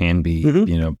they can be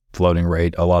floating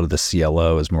rate. A lot of the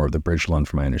CLO is more of the bridge loan,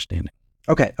 from my understanding.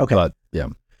 Okay. But yeah.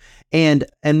 And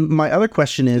my other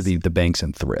question is the banks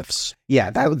and thrifts. Yeah,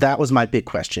 that was my big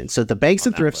question. So the banks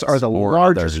and thrifts are the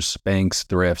largest. Others, banks,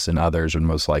 thrifts, and others would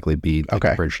most likely be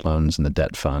the bridge loans and the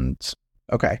debt funds.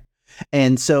 Okay.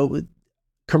 And so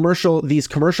these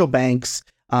commercial banks,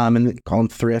 and they call them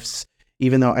thrifts,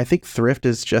 even though I think thrift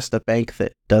is just a bank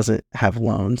that doesn't have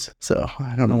loans. So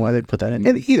I don't know why they put that in.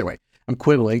 And either way, I'm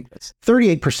quibbling.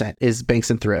 38% is banks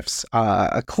and thrifts.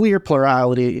 A clear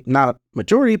plurality, not a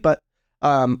majority, but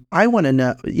I want to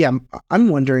know. Yeah, I'm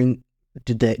wondering,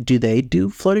 do they do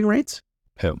floating rates?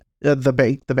 Who? The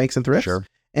banks and thrifts. Sure.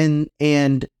 And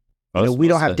we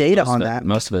don't have data on that.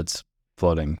 Most of it's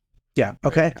floating. Yeah.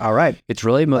 Okay. All right. It's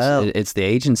really it's the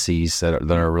agencies that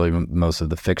are really most of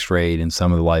the fixed rate and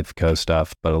some of the life co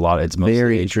stuff, but it's mostly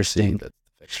very interesting.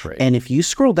 Fixed rate. And if you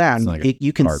scroll down,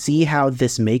 you can card. see how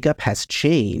this makeup has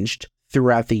changed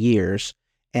throughout the years,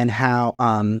 and how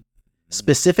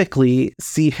specifically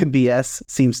CMBS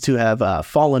seems to have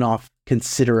fallen off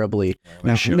considerably.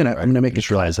 Now I'm gonna make just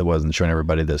realize I wasn't showing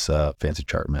everybody this fancy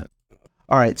chart, Matt.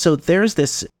 All right, so there's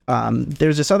this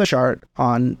other chart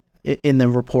in the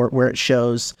report where it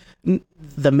shows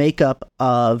the makeup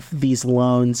of these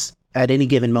loans at any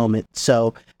given moment.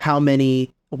 So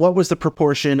what was the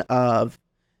proportion of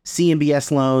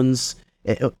CMBS loans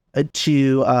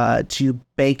to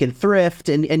bank and thrift,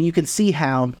 and you can see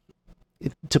how,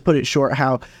 to put it short,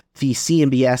 how the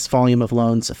CMBS volume of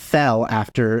loans fell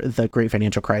after the great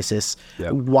financial crisis,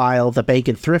 while the bank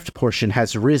and thrift portion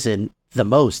has risen the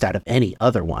most out of any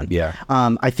other one.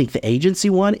 I think the agency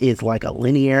one is like a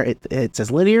linear. It's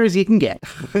as linear as you can get.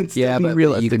 But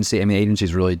you can see. I mean,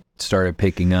 agencies really started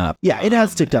picking up. Yeah, it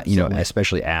has ticked up.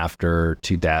 Especially after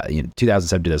 2007,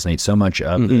 2008. So much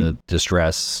of the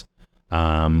distress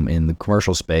in the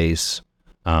commercial space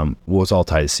was all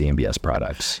tied to CMBS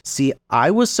products. See,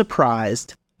 I was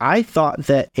surprised. I thought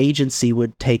that agency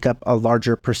would take up a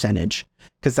larger percentage,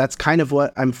 because that's kind of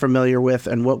what I'm familiar with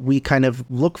and what we kind of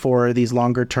look for, these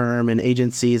longer term and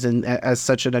agencies, and as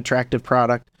such an attractive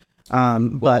product.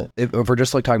 But if we're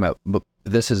just like talking about,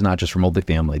 this is not just for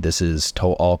multifamily, this is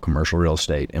all commercial real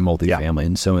estate and multifamily.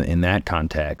 And so in that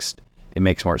context, it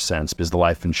makes more sense, because the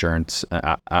life insurance,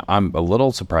 I'm a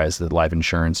little surprised that life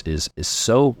insurance is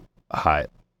so high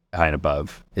and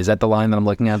above. Is that the line that I'm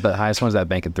looking at? The highest one is that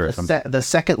bank and thrift. The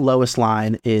second lowest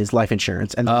line is life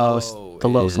insurance, and the lowest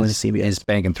line is CMBS. Is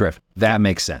bank and thrift. That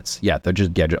makes sense. Yeah, they're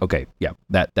just okay. Yeah,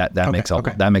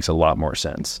 that makes a lot more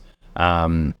sense.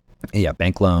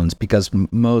 Bank loans, because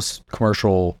most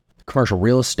commercial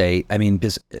real estate. I mean,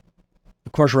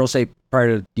 commercial real estate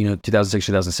prior to 2006,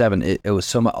 2007, it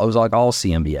was like all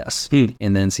CMBS,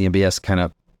 and then CMBS kind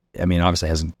of, I mean,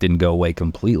 obviously didn't go away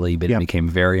completely, but it became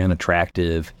very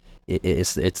unattractive.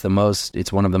 It's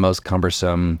one of the most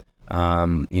cumbersome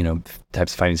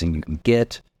types of financing you can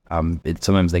get.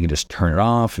 Sometimes they can just turn it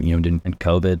off. In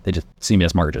COVID,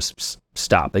 CMBS market just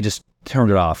stopped. They just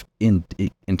turned it off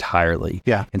entirely.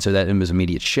 Yeah. And so that it was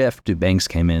immediate shift to banks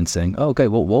came in saying, oh, okay,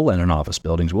 well, we'll lend on office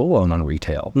buildings, we'll loan on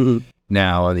retail.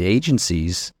 Now the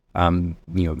agencies, Fannie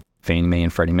Mae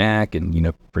and Freddie Mac,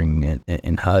 and bringing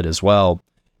in HUD as well.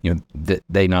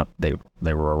 They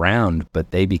were around,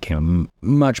 but they became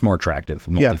much more attractive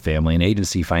in multifamily. And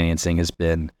agency financing has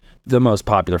been the most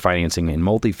popular financing in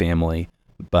multifamily,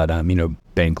 but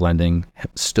bank lending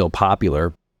still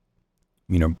popular.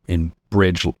 In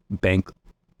bridge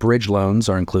loans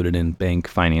are included in bank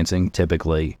financing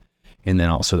typically, and then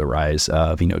also the rise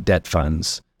of debt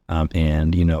funds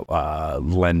and a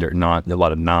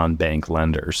lot of non-bank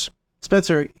lenders.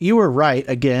 Spencer, you were right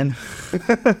again.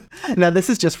 Now, this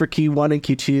is just for Q1 and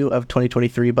Q2 of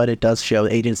 2023, but it does show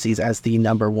agencies as the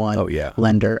number one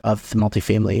lender of the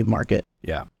multifamily market.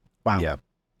 Yeah. Wow. Yeah.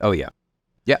 Oh, yeah.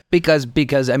 Yeah, because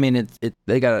I mean,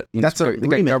 they got they got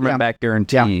government-backed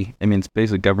guarantee. Yeah. I mean, it's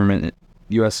basically government,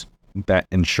 U.S.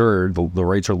 insured. The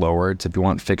rates are lower. It's, if you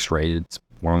want fixed rate, it's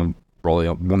not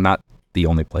the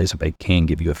only place that they can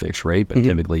give you a fixed rate, but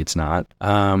typically it's not.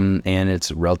 And it's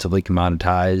relatively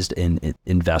commoditized, and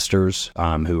investors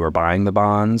who are buying the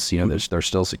bonds, they're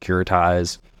still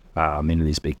securitized into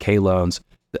these big K loans.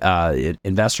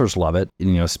 Investors love it,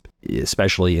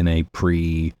 especially in a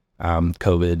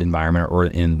pre-COVID environment, or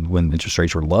when interest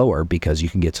rates were lower, because you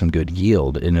can get some good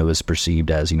yield, and it was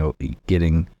perceived as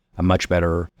getting a much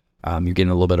better. You're getting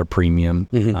a little bit of premium,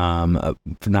 not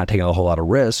taking a whole lot of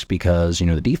risk, because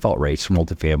the default rates for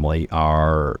multifamily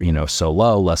are so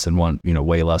low, less than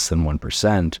way less than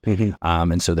 1%,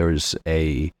 and so there's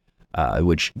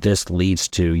which this leads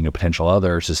to potential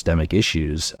other systemic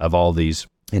issues of all these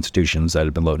institutions that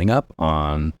have been loading up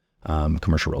on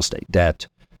commercial real estate debt,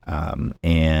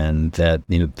 and that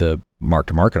the mark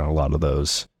to market on a lot of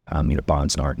those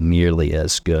bonds aren't nearly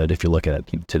as good. If you look at it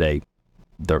today,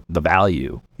 the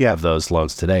value of those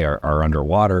loans today are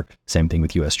underwater. Same thing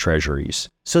with U.S. Treasuries.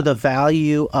 So the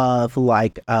value of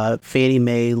like a Fannie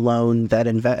Mae loan that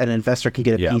an investor can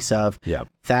get a piece of,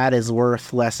 that is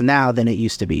worth less now than it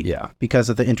used to be, because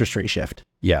of the interest rate shift.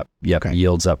 Okay.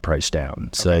 Yields up, price down.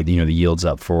 So the yields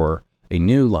up for a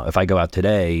new loan. If I go out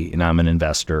today and I'm an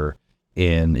investor,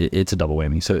 and it's a double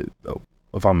whammy. So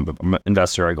if I'm an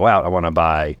investor, I go out, I want to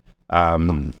buy.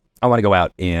 I want to go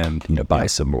out and buy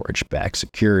some mortgage-backed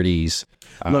securities.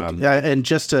 Look, and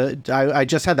I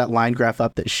just had that line graph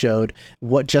up that showed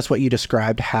what you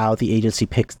described, how the agency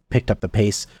picked up the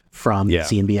pace from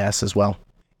CMBS as well.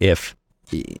 If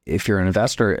you're an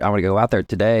investor, I want to go out there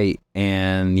today,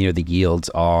 and the yields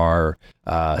are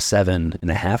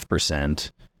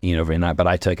 7.5%. But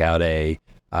I took out I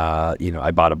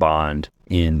bought a bond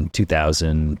in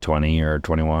 2020 or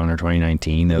 21 or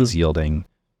 2019 that was yielding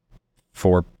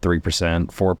 3%,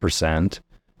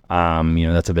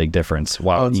 4%. That's a big difference.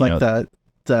 Wow. It's like the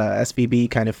SVB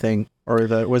kind of thing, or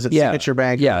was it Signature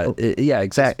Bank?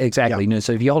 Exactly. Yeah.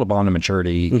 So if you hold a bond to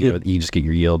maturity, you just get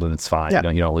your yield and it's fine.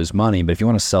 You don't lose money. But if you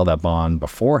want to sell that bond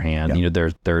beforehand,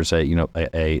 there's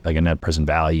a net present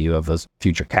value of those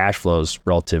future cash flows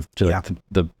relative to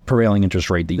the prevailing interest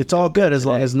rate. It's all good as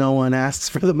long as no one asks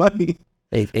for the money.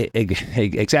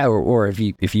 Exactly. Or if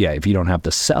you don't have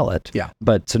to sell it. Yeah.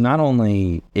 But so not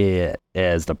only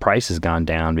as the price has gone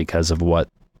down because of what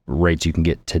rates you can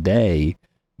get today,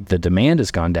 the demand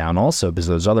has gone down also because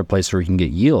there's other places where you can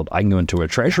get yield. I can go into a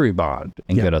treasury bond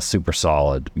and get a super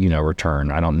solid,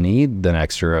 return. I don't need the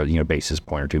extra, basis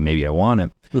point or two. Maybe I want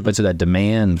it. But so that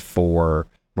demand for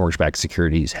mortgage-backed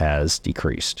securities has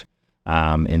decreased.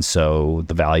 And so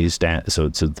the value's down. So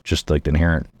just like the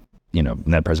inherent,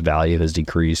 net present value has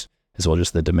decreased, as well as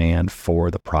just the demand for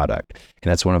the product.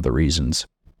 And that's one of the reasons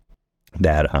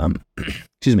that,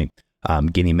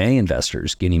 Ginnie Mae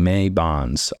investors, Ginnie Mae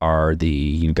bonds are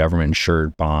the government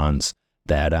insured bonds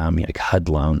that, like HUD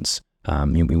loans.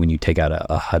 When you take out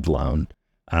a HUD loan,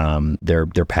 they're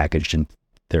packaged in.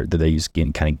 They use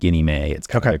kind of Ginnie Mae. It's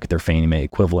kind of like their Fannie Mae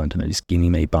equivalent, and these Ginnie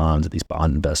Mae bonds that these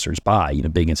bond investors buy.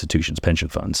 Big institutions, pension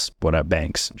funds, whatever,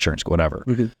 banks, insurance, whatever.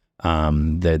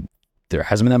 That there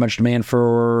hasn't been that much demand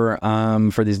for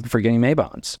Ginnie Mae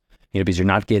bonds. Because you're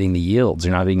not getting the yields,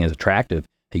 they're not being as attractive.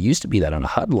 It used to be that on a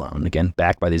HUD loan, again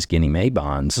backed by these Ginnie Mae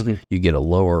bonds, you get a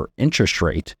lower interest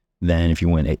rate than if you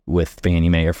went with Fannie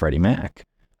Mae or Freddie Mac,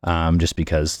 just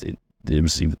because it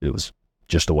was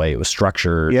just the way it was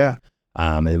structured. Yeah.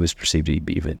 It was perceived to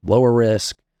be even lower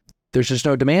risk. There's just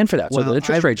no demand for that. So the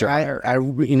interest rates are higher. I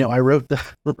wrote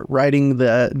writing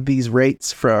these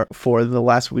rates for the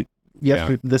last week.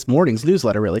 This morning's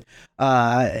newsletter, really.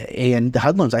 And the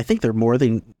HUD loans, I think they're more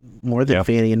than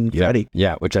Fannie and Freddie.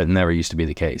 Yeah, which never used to be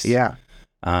the case. Yeah.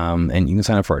 And you can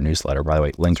sign up for our newsletter, by the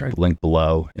way. Link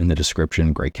below in the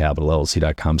description,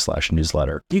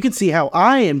 greatcapitalllc.com/newsletter. You can see how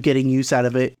I am getting use out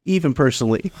of it, even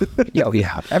personally.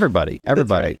 Yeah. Everybody.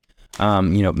 Right.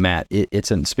 Matt,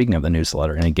 speaking of the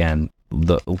newsletter, and again,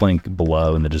 the link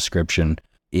below in the description,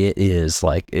 it's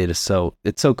so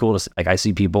cool to see. Like, I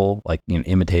see people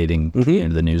imitating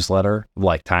the newsletter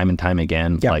time and time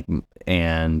again. Yeah.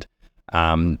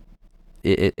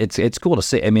 It's cool to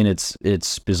see. I mean, it's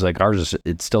because ours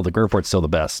it's still the Group Report's still the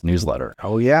best newsletter.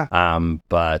 Oh yeah.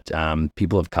 But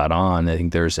people have caught on. I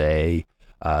think there's a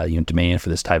demand for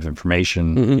this type of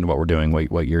information. What we're doing,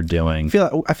 what you're doing.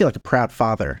 I feel like a proud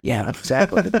father. Yeah,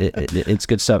 exactly. It's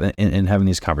good stuff, and having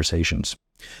these conversations.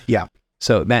 Yeah.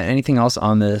 So, Matt, anything else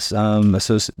on this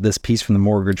this piece from the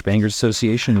Mortgage Bankers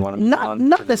Association? You want to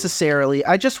not necessarily.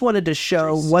 I just wanted to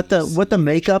show what the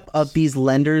makeup of these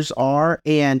lenders are,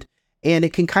 and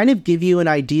it can kind of give you an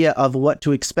idea of what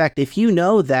to expect if you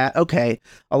know that, okay,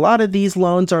 a lot of these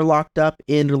loans are locked up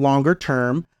in longer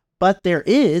term, but there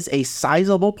is a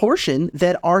sizable portion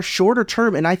that are shorter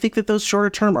term, and I think that those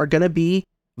shorter term are going to be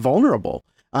vulnerable.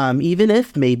 Even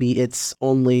if maybe it's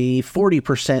only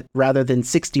 40% rather than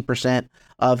 60%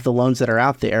 of the loans that are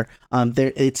out there. I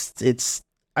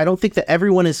don't think that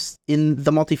everyone is in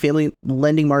the multifamily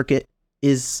lending market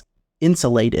is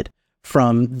insulated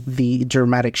from the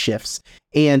dramatic shifts.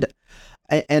 And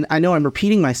I know I'm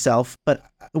repeating myself, but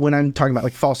when I'm talking about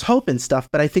false hope and stuff,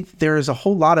 but I think there is a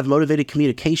whole lot of motivated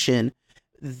communication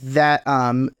that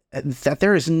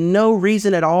there is no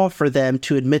reason at all for them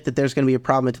to admit that there's going to be a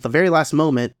problem until the very last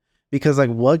moment, because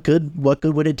what good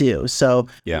would it do? So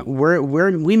yeah,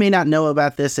 we may not know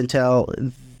about this until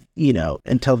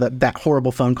that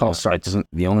horrible phone call starts.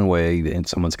 The only way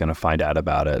someone's going to find out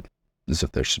about it is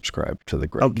if they're subscribed to the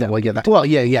group. Oh, yeah. We're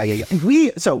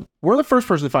the first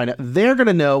person to find out. They're going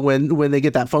to know when they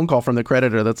get that phone call from the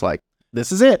creditor that's like,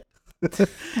 this is it.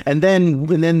 and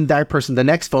then that person, the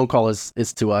next phone call is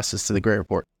to us, is to the Great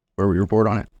Report, where we report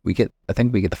on it. I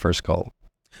think we get the first call.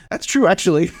 That's true,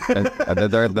 actually.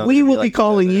 We will be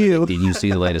calling you. Did you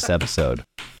see the latest episode?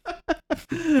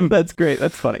 That's great.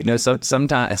 That's funny.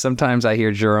 Sometimes I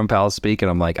hear Jerome Powell speak, and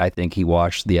I'm like, I think he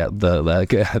watched the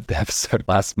episode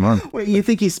last month. Wait, you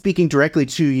think he's speaking directly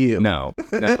to you? No,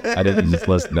 I didn't just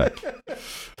listen to it.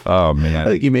 Oh man,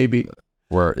 I think you may be.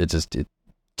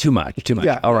 Too much.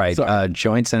 Yeah, all right.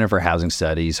 Joint Center for Housing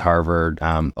Studies, Harvard,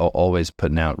 always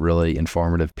putting out really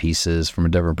informative pieces from a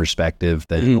different perspective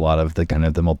than a lot of the kind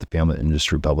of the multifamily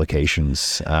industry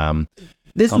publications.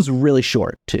 This was really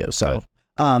short too. So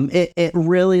it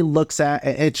really looks at,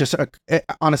 it's just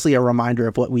honestly a reminder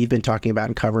of what we've been talking about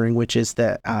and covering, which is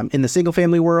that in the single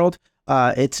family world,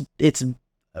 it's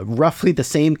roughly the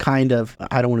same kind of,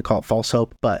 I don't want to call it false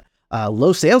hope, but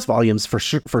low sales volumes for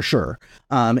sure.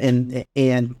 And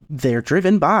they're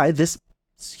driven by this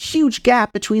huge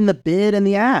gap between the bid and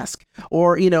the ask.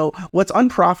 Or, what's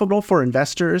unprofitable for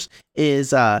investors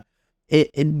is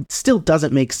it still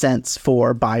doesn't make sense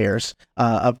for buyers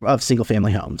of single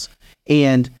family homes.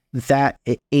 And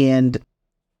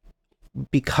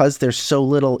because there's so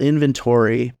little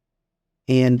inventory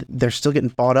and they're still getting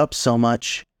bought up so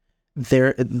much,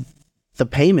 the the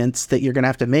payments that you're going to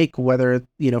have to make, whether,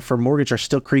 for mortgage, are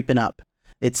still creeping up.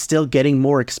 It's still getting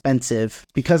more expensive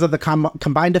because of the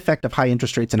combined effect of high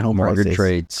interest rates and home prices. Mortgage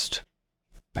rates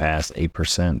past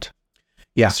 8%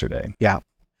 yesterday. Yeah.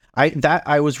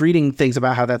 I was reading things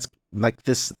about how that's like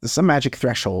some magic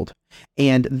threshold.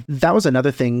 And that was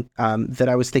another thing that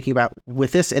I was thinking about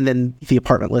with this, and then the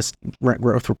apartment list rent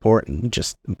growth report, and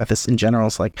just about this in general.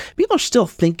 It's like people are still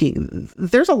thinking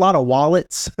there's a lot of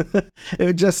wallets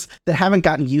just that haven't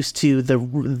gotten used to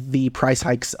the price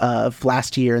hikes of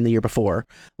last year and the year before.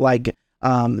 Like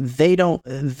they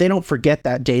don't forget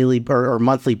that daily or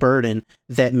monthly burden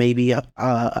that maybe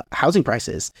housing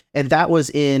prices. And that was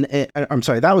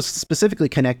that was specifically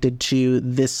connected to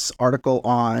this article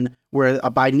on where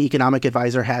a Biden economic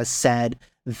advisor has said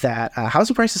that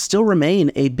housing prices still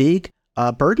remain a big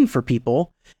burden for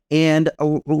people. And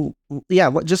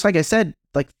just like I said,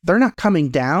 like they're not coming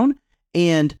down.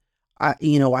 And I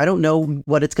don't know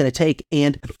what it's going to take.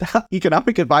 And the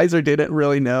economic advisor didn't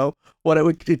really know what it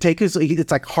would take.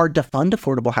 It's like hard to fund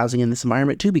affordable housing in this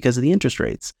environment too, because of the interest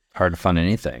rates. Hard to fund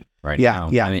anything now.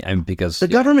 Yeah. I mean, because the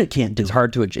government can't do it. It's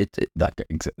hard to,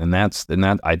 and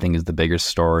that I think is the biggest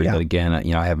story. But again,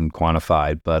 I haven't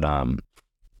quantified, but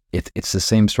it's the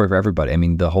same story for everybody. I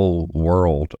mean, the whole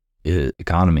world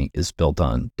economy is built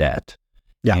on debt.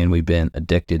 Yeah. And we've been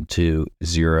addicted to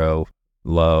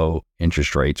low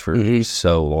interest rates for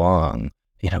so long.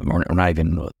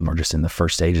 We're just in the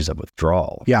first stages of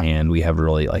withdrawal. Yeah. And we haven't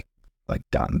really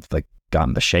gotten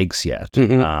the shakes yet.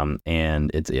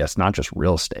 And it's not just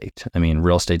real estate. I mean,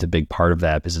 real estate's a big part of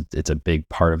that because it's a big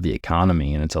part of the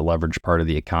economy, and it's a leveraged part of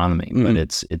the economy. But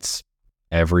it's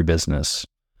every business.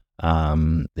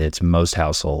 It's most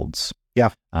households.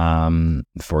 Yeah.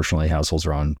 Fortunately, households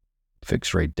are on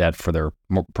fixed rate debt for their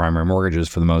primary mortgages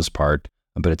for the most part.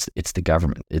 But it's the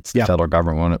government. It's the federal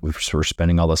government. We're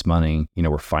spending all this money.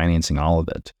 We're financing all of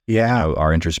it. Yeah.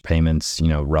 Our interest payments,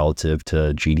 relative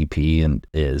to GDP, and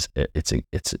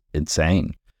it's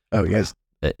insane. Oh yes.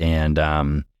 And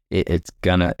it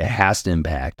has to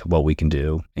impact what we can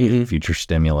do in future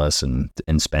stimulus and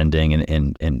spending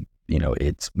and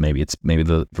it's maybe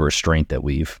the restraint that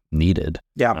we've needed.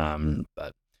 Yeah.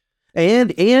 But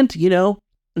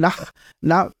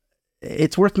not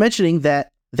it's worth mentioning that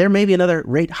there may be another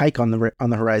rate hike on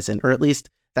the horizon, or at least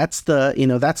that's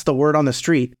the word on the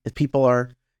street. People are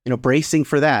bracing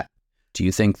for that. Do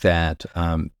you think that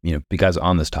because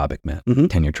on this topic, Matt,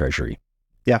 10-year Treasury,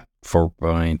 4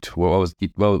 point, what was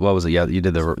it? Yeah, you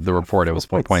did the report. It was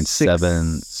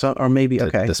 4.7, so or maybe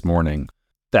this morning.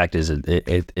 Fact is,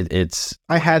 it's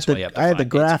I had the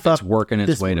graph up. It's working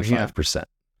its way to 5%,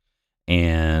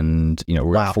 and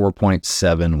we're at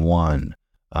 4.71.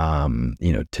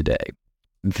 Today.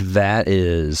 That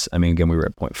is, I mean, again, we were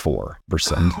at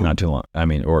 0.4% not too long. I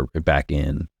mean, or back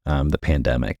in the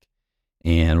pandemic,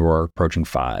 and we're approaching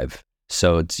 5.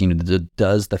 So it's,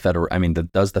 does the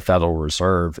Federal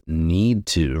Reserve need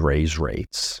to raise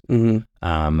rates?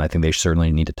 I think they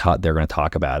certainly need to they're going to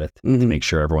talk about it to make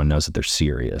sure everyone knows that they're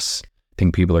serious. I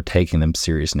think people are taking them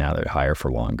serious now. They're higher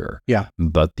for longer. Yeah.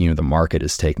 But, the market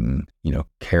is taking,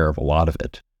 care of a lot of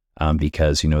it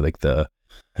because,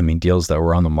 deals that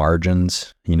were on the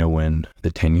margins, when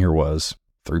the 10-year was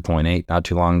 3.8 not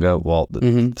too long ago, well,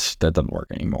 that doesn't work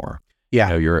anymore.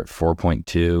 Yeah. You're at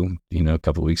 4.2, a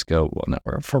couple of weeks ago. Well, now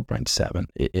we're at 4.7.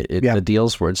 The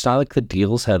deals it's not like the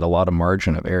deals had a lot of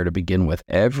margin of error to begin with.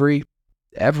 Every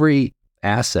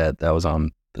asset that was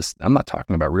on this, I'm not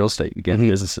talking about real estate, again,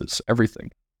 businesses, everything.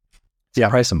 It's the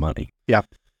price of money. Yeah.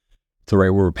 It's the rate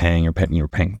we were paying, you're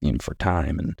paying for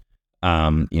time. And,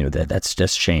 that's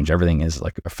just changed. Everything is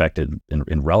affected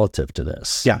in relative to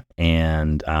this. Yeah.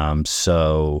 And,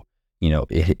 so,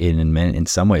 in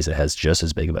some ways it has just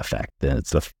as big of an effect that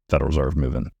it's the Federal Reserve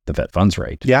moving the Fed funds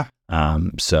rate. Yeah.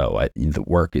 So the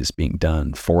work is being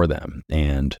done for them.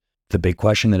 And the big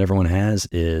question that everyone has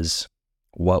is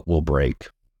what will break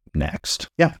next?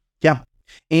 Yeah. Yeah.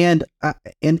 And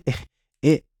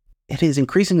it is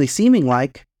increasingly seeming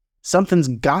like something's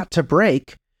got to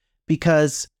break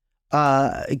because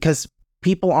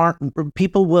people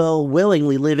will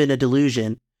willingly live in a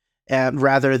delusion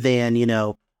rather than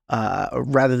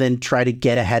try to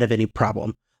get ahead of any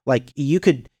problem. Like you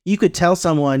could tell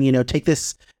someone, take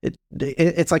this.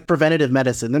 It's like preventative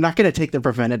medicine. They're not going to take the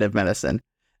preventative medicine.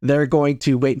 They're going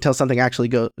to wait until something actually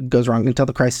goes wrong, until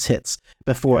the crisis hits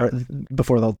before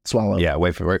they'll swallow. Yeah,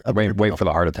 wait for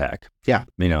the heart attack. Yeah,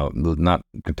 not going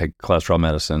to take cholesterol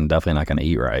medicine. Definitely not going to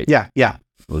eat right. Yeah, yeah.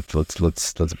 Let's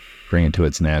bring it to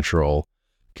its natural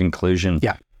conclusion.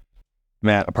 Yeah.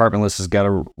 Matt, Apartment List has got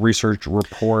a research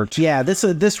report. Yeah,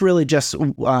 this really just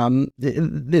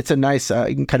it's a nice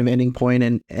kind of ending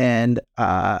point and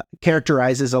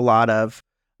characterizes a lot of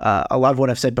what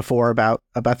I've said before about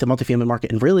the multifamily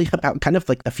market, and really about kind of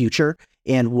like the future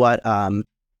and what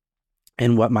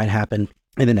might happen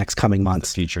in the next coming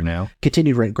months. The future now.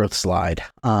 Continued rent growth slide.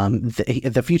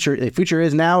 The future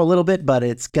is now a little bit, but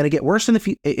it's going to get worse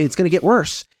it's going to get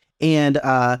worse. And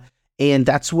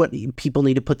that's what people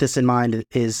need to put this in mind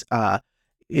is,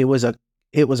 it was a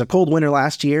cold winter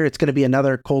last year. It's going to be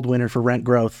another cold winter for rent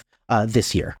growth,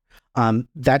 this year.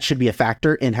 That should be a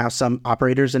factor in how some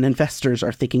operators and investors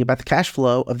are thinking about the cash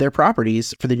flow of their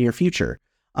properties for the near future.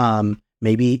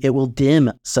 Maybe it will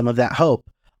dim some of that hope.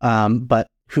 But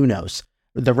who knows?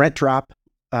 The rent drop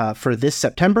for this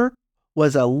September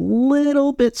was a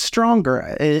little bit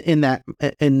stronger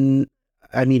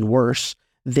worse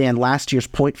than last year's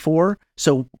 0.4.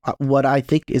 So what I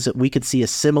think is that we could see a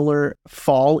similar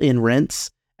fall in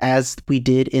rents as we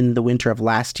did in the winter of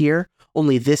last year.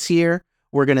 Only this year,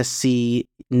 we're going to see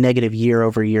negative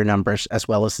year-over-year numbers as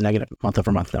well as negative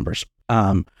month-over-month numbers.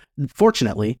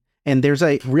 Fortunately, and there's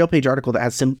a RealPage article that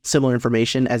has similar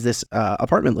information as this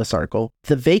Apartment List article.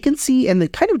 The vacancy and the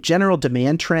kind of general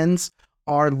demand trends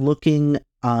are looking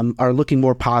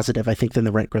more positive, I think, than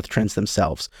the rent growth trends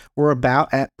themselves. We're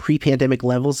about at pre-pandemic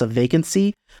levels of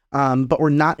vacancy, but we're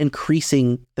not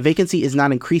increasing. The vacancy is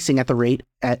not increasing at the rate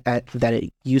at that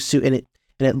it used to, and it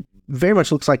very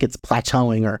much looks like it's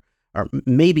plateauing or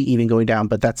maybe even going down.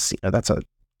 But that's a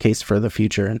case for the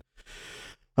future, and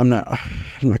I'm not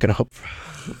going to hope.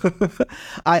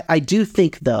 I do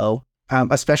think, though,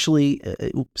 especially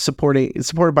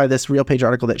supported by this RealPage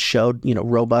article that showed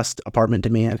robust apartment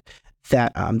demand,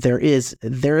 that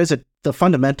the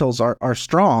fundamentals are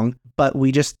strong, but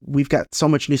we've got so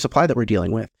much new supply that we're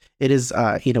dealing with. It is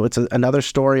it's another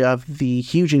story of the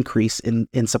huge increase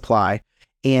in supply,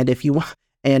 and if you want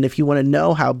to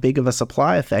know how big of a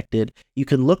supply affected, you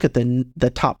can look at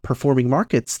the top performing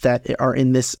markets that are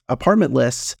in this Apartment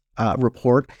List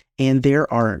report, and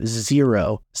there are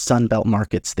 0 Sunbelt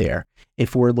markets there.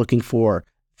 If we're looking for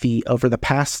over the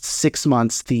past 6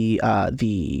 months, the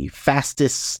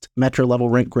fastest metro level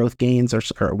rent growth gains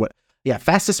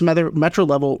fastest metro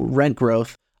level rent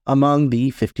growth among the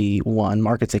 51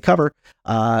 markets they cover,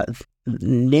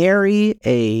 nary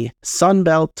a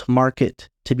Sunbelt market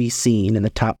to be seen in the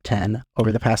top 10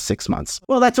 over the past 6 months.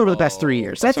 Well, that's over the past 3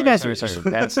 years. That's the past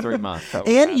 3 months.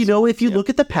 And if you look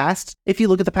at the past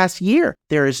year,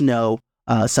 there is no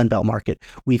Sunbelt market.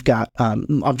 We've got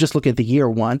I'm just looking at the year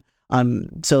one.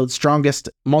 So the strongest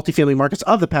multifamily markets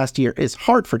of the past year is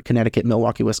Hartford, Connecticut,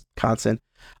 Milwaukee, Wisconsin,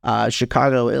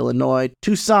 Chicago, Illinois,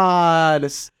 Tucson.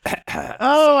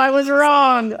 Oh, I was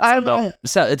wrong.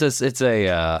 It's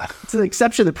an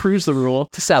exception that proves the rule.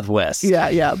 To Southwest.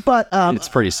 Yeah. But it's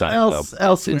pretty sunny.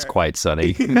 Elsewhere. It's quite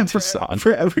sunny.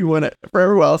 for everyone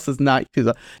else is not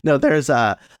Tucson. No, there's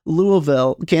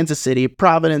Louisville, Kansas City,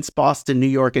 Providence, Boston, New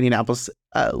York, Indianapolis.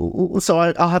 So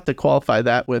I'll have to qualify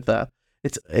that with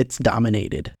it's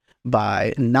dominated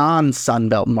by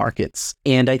non-Sunbelt markets.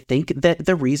 And I think that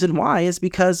the reason why is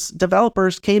because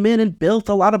developers came in and built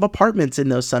a lot of apartments in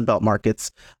those Sunbelt markets,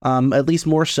 at least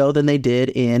more so than they did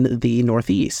in the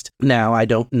Northeast. Now, I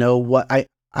don't know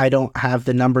I don't have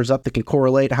the numbers up that can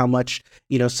correlate how much,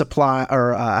 supply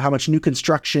or how much new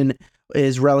construction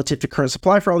is relative to current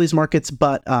supply for all these markets.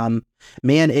 But,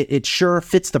 man, it sure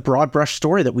fits the broad brush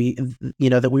story that we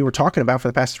were talking about for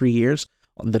the past 3 years.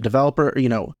 The developer,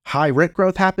 high rent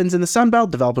growth happens in the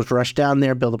Sunbelt. Developers rush down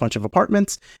there, build a bunch of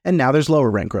apartments, and now there's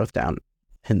lower rent growth down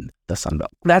in the Sunbelt.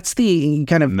 That's the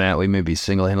kind of... Matt, we may be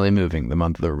single-handedly moving the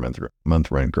month rent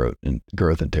growth in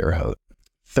Terre Haute.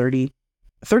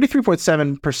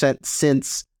 33.7%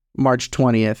 since March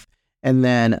 20th, and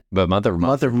then... But month over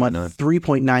month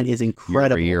 3.9 is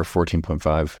incredible. Year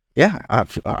 14.5. Yeah,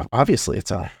 obviously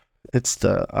it's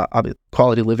the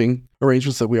quality living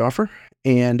arrangements that we offer,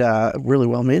 and really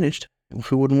well managed.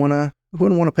 Who wouldn't want to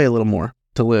pay a little more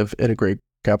to live at a great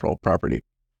capital property?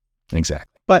 Exactly.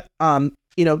 But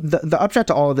the upshot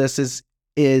to all of this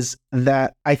is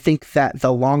that I think that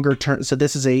the longer term. So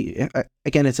this is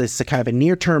it's a kind of a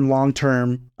near term, long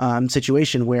term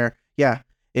situation where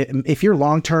if your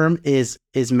long term is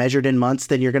measured in months,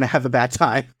 then you're going to have a bad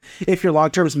time. If your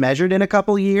long term is measured in a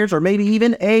couple of years or maybe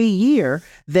even a year,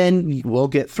 then we'll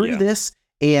get through this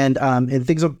and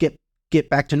things will get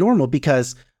back to normal.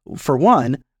 Because for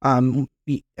one,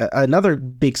 another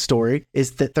big story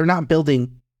is that they're not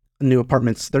building new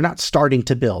apartments. They're not starting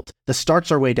to build. The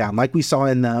starts are way down, like we saw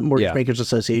in the Mortgage Bankers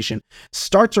Association.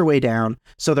 Starts are way down,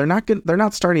 so they're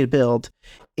not starting to build.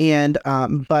 And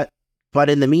but But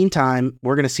in the meantime,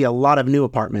 we're going to see a lot of new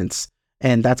apartments,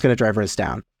 and that's going to drive rents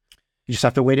down. You just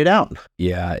have to wait it out.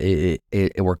 Yeah,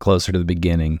 we're closer to the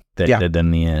beginning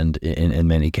than the end in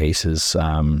many cases.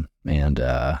 And he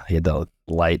had the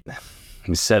light.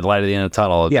 He said light at the end of the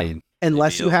tunnel. Yeah.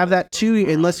 Unless you have that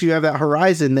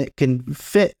horizon that can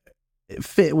fit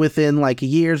within like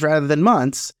years rather than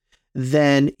months,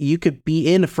 then you could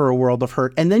be in for a world of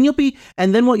hurt. And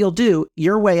then what you'll do,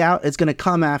 your way out is going to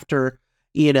come after,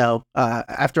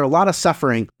 after a lot of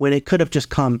suffering, when it could have just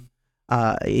come,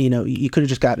 you could have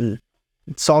just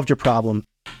solved your problem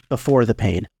before the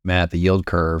pain. Matt, the yield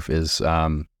curve is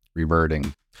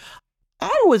reverting.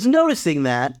 I was noticing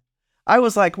that. I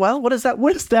was like, well, what does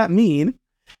that mean?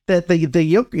 That the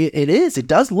yield, it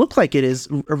does look like it is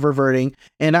reverting.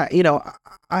 And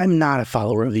I'm not a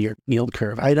follower of the yield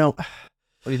curve. I don't. What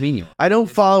do you mean? I don't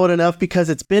follow it enough because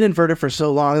it's been inverted for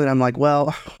so long that I'm like,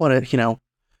 well, what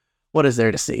is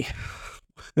there to see?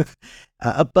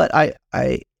 But I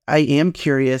am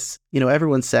curious.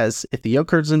 Everyone says if the yield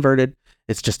curve's inverted,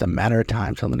 it's just a matter of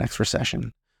time till the next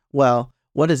recession. Well,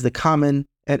 what is the common?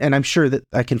 And I'm sure that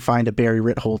I can find a Barry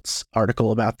Ritholtz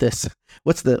article about this.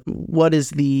 What is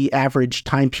the average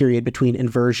time period between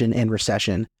inversion and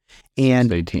recession?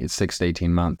 And 6 to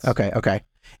 18 months. Okay.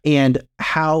 And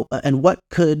what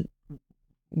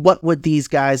would these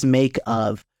guys make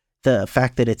of the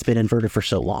fact that it's been inverted for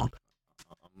so long?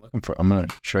 I'm going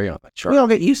to show you on the chart. We all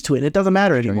get used to it. It doesn't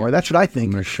matter anymore. That's what I think.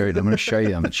 I'm going to show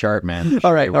you on the chart, man.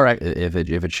 All right. If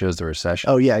it shows the recession.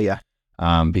 Oh yeah.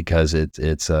 Because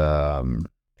it's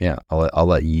I'll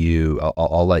let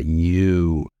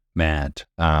you, Matt,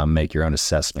 make your own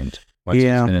assessment. Once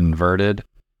it's been inverted,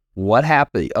 what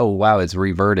happened? Oh wow, it's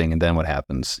reverting, and then what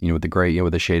happens? With the gray,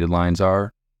 where the shaded lines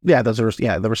are. Yeah, those are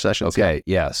the recessions. Okay,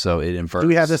 yeah. So it inverts. Do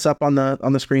we have this up on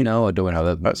the screen? No, I don't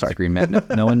have that screen, Matt.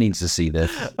 No one needs to see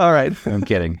this. All right, I'm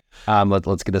kidding.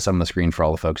 Let's get this on the screen for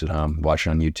all the folks at home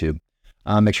watching on YouTube.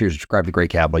 Make sure you subscribe to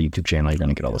Great Capital YouTube channel. You're going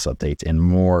to get all this updates and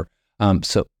more.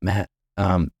 So Matt,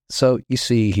 so you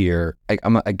see here,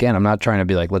 I'm not trying to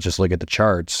be like, let's just look at the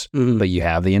charts, but you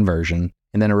have the inversion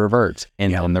and then it reverts,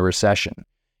 and then the recession.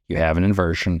 You have an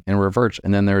inversion and it reverts,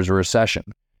 and then there's a recession.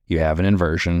 You have an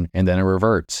inversion and then it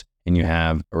reverts, and you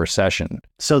have a recession.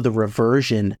 So the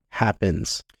reversion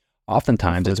happens.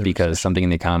 Oftentimes it's because something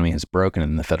in the economy has broken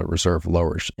and the Federal Reserve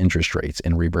lowers interest rates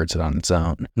and reverts it on its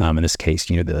own. In this case,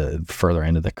 the further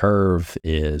end of the curve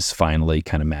is finally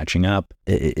kind of matching up.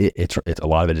 It's a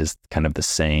lot of it is kind of the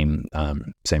same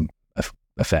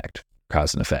effect,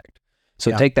 cause and effect.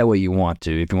 So take that way you want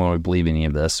to. If you want to believe any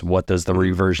of this, what does the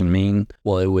reversion mean?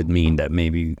 Well, it would mean that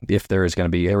maybe if there is going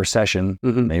to be a recession,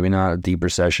 maybe not a deep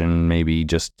recession, maybe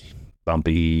just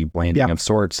bumpy landing of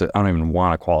sorts. I don't even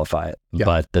want to qualify it,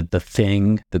 but the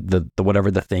thing, the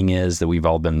whatever the thing is that we've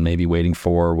all been maybe waiting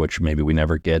for, which maybe we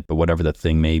never get, but whatever the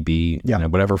thing may be,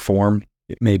 whatever form,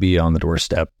 it may be on the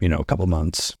doorstep, a couple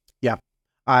months. Yeah.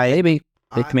 Maybe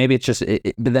it's just,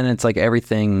 but then it's like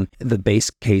everything, the base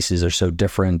cases are so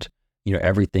different,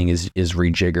 everything is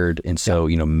rejiggered. And so,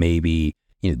 maybe,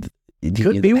 it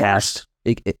could be worse.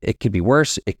 It could be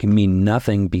worse. It can mean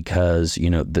nothing because,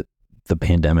 the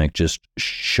pandemic just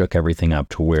shook everything up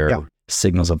to where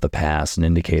signals of the past and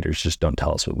indicators just don't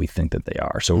tell us what we think that they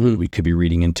are. So we could be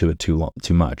reading into it too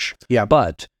much. Yeah.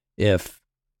 But if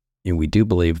we do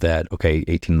believe that,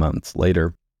 18 months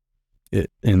later,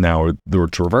 and now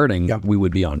it's reverting, we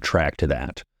would be on track to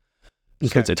that.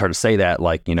 Okay. So it's hard to say that,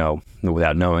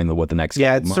 without knowing what the next.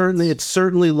 Yeah, it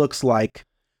certainly looks like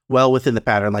well within the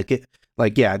pattern.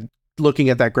 Looking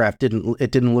at that graph,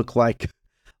 it didn't look like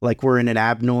we're in an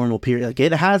abnormal period. Like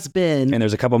it has been. And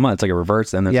there's a couple months, it reverts,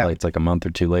 then there's it's like a month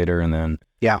or two later, and then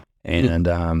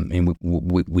and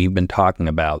we've been talking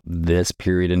about this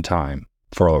period in time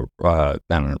for I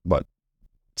don't know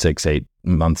 6-8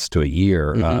 months to a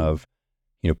year of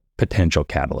potential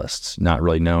catalysts, not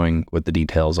really knowing what the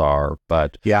details are,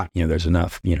 but there's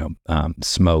enough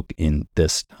smoke in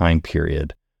this time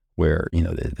period where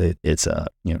it's a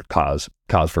cause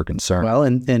for concern. Well,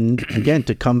 and again,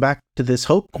 to come back to this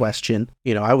hope question,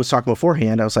 I was talking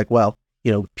beforehand. I was like, well,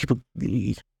 people,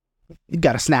 you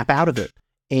got to snap out of it,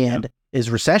 and is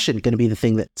recession going to be the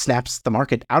thing that snaps the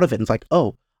market out of it? And it's like,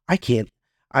 oh,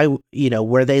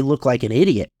 where they look like an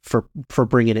idiot for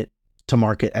bringing it to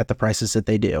market at the prices that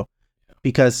they do,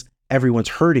 because everyone's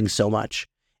hurting so much,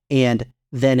 and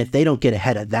then if they don't get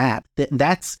ahead of that,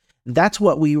 that's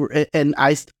what we were. And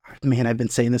I've been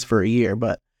saying this for a year,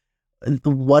 but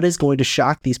what is going to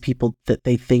shock these people that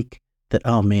they think that,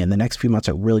 oh man, the next few months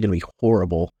are really going to be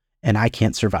horrible and I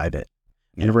can't survive it?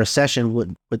 And a recession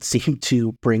would seem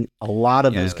to bring a lot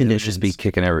of those conditions. It would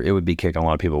be kicking a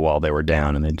lot of people while they were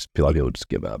down, and a lot of people would just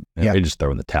give up. They just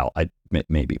throw in the towel.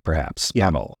 Maybe, perhaps,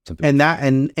 not all.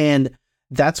 And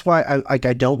that's why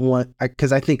I don't want,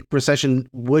 because I think recession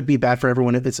would be bad for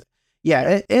everyone if it's.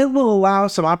 It will allow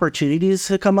some opportunities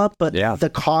to come up, but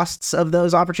the costs of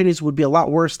those opportunities would be a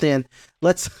lot worse than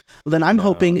I'm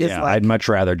hoping. I'd much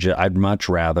rather just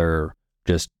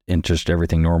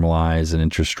everything normalize and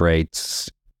interest rates,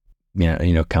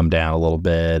 come down a little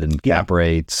bit, and cap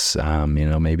rates,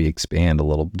 maybe expand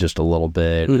just a little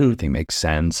bit. Mm-hmm. Everything makes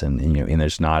sense, and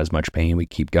there's not as much pain. We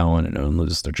keep going, and no one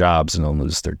loses their jobs, and no one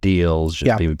loses their deals.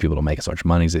 Just people don't make as much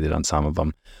money as they did on some of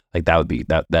them. Like that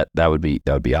would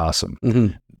be awesome.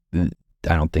 Mm-hmm.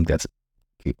 I don't think that's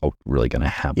really going to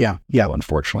happen. Yeah.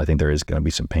 Unfortunately, I think there is going to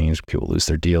be some pain. People lose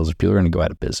their deals. People are going to go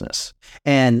out of business.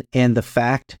 And the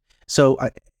fact. So,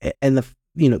 the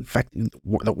fact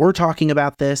that we're talking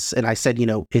about this, and I said,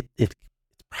 it's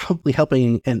probably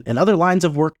helping in other lines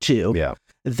of work too. Yeah.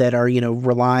 That are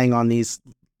relying on these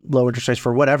low interest rates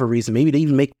for whatever reason, maybe to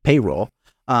even make payroll.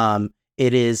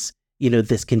 It is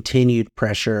this continued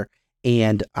pressure,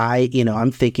 and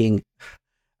I'm thinking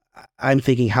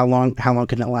how long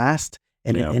can it last,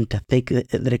 and to think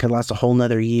that it could last a whole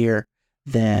nother year,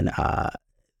 then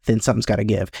something's got to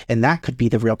give. And that could be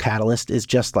the real catalyst, is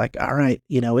just like, all right,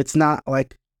 it's not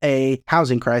like a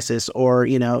housing crisis, or,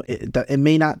 it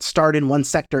may not start in one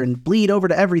sector and bleed over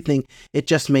to everything. It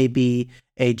just may be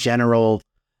a general,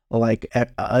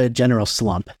 a general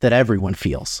slump that everyone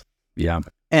feels. Yeah.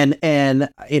 And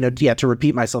to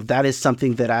repeat myself, that is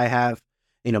something that I have,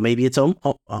 maybe it's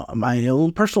my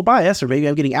own personal bias, or maybe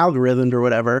I'm getting algorithmed or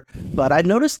whatever, but I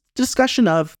noticed discussion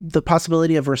of the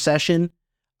possibility of recession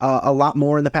a lot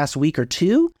more in the past week or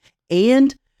two,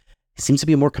 and it seems to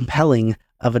be more compelling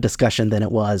of a discussion than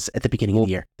it was at the beginning of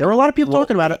the year. There were a lot of people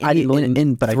talking about it. Again,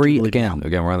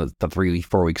 we're on the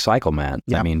 3-4 week cycle, man.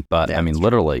 Yeah.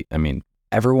 Literally,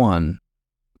 everyone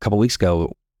a couple weeks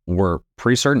ago were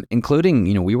pretty certain,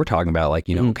 including, we were talking about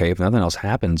okay, if nothing else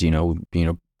happens,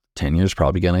 10 years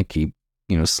probably going to keep,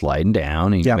 sliding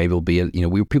down, and maybe it'll be,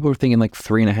 people were thinking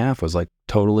 3.5 was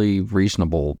totally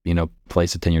reasonable,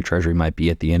 place a 10-year treasury might be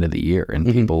at the end of the year. And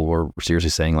people were seriously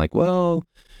saying well,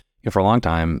 for a long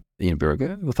time, the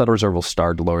Federal Reserve will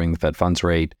start lowering the Fed funds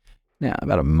rate. Now,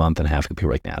 about a month and a half ago, people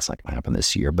were like, it's not going to happen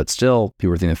this year. But still, people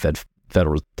were thinking the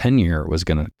federal 10-year was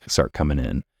going to start coming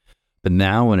in. But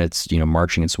now, when it's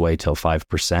marching its way till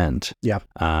 5%,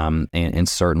 and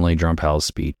certainly Jerome Powell's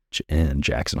speech and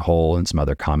Jackson Hole and some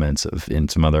other comments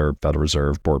and some other Federal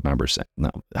Reserve board members saying,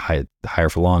 no, higher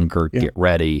for longer, get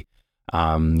ready.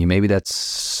 Maybe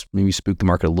spooked the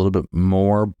market a little bit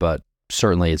more, but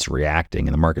certainly it's reacting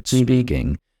and the market's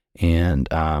speaking, and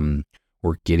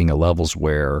we're getting to levels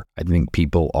where I think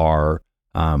people are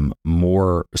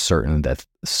more certain that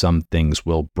some things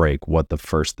will break. What the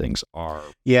first things are.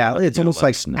 Yeah, it's almost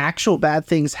like actual bad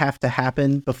things have to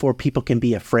happen before people can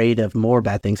be afraid of more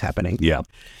bad things happening. Yeah.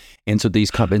 And so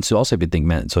these companies, so also if you think,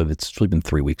 man, so if it's really been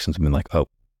 3 weeks since we've been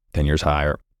 10 years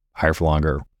higher for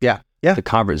longer. Yeah. The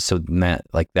conference, so that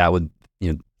would,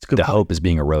 the hope is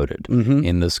being eroded. Mm-hmm.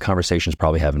 And those conversations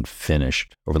probably haven't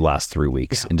finished over the last 3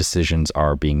 weeks, and decisions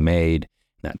are being made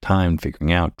in that time,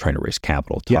 figuring out, trying to raise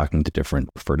capital, talking to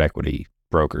different preferred equity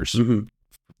brokers,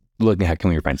 looking at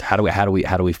your finance. How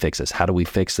do we fix this? How do we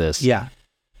fix this? Yeah.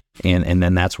 And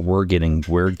then that's we're getting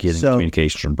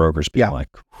communications from brokers being like,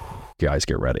 guys,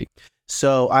 get ready.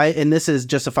 So this is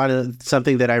just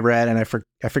something that I read, and I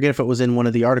forget if it was in one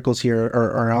of the articles here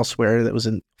or elsewhere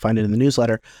that find it in the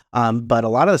newsletter. But a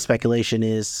lot of the speculation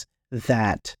is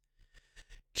that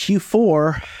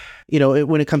Q4,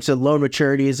 when it comes to loan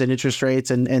maturities and interest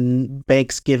rates and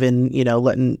banks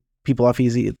letting people off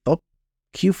easy,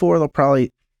 Q4, they'll probably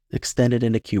extend it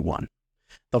into Q1.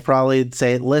 They'll probably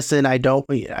say, listen, I don't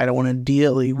want to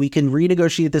deal. We can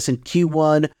renegotiate this in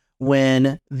Q1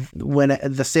 when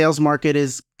the sales market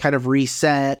is kind of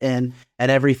reset and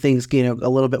everything's a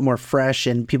little bit more fresh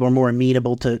and people are more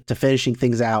amenable to finishing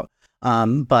things out.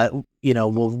 But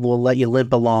we'll let you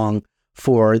limp along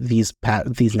for these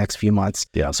next few months.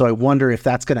 Yeah. So I wonder if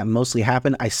that's going to mostly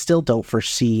happen. I still don't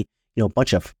foresee a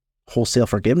bunch of wholesale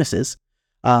forgivenesses.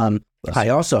 I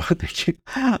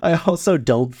also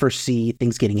don't foresee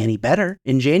things getting any better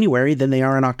in January than they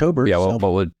are in October. Yeah. Well,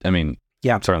 what would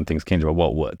certain things change, but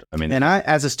what would? And I,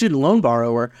 as a student loan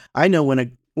borrower, I know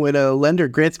when a lender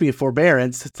grants me a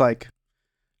forbearance, it's like,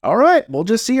 all right, we'll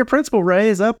just see your principal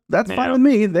raise up. That's fine with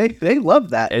me. They love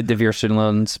that. If your student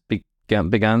loans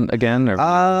begun again? Or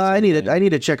I need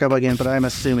to check up again, but I'm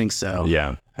assuming so.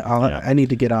 Yeah. I need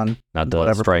to get on. Not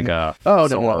to strike a. Oh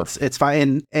no, it's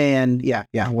fine. And yeah.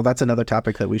 Well, that's another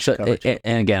topic that we should cover.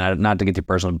 And again, not to get too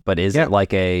personal, but is it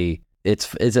like is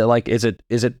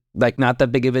it like not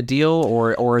that big of a deal,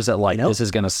 or is it like this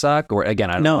is gonna suck? Or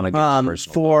again, I don't want to get too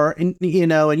personal. And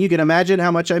you can imagine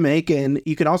how much I make, and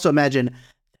you can also imagine that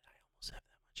I almost have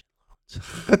that much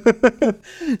in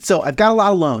loans. So I've got a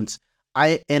lot of loans.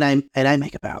 I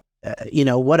make about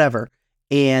whatever,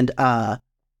 and I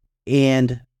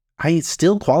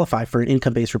still qualify for an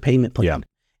income-based repayment plan.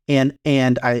 Yeah.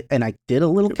 And I did a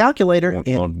little calculator.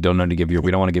 We don't want to give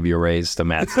you a raise to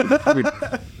Matt.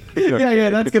 Yeah,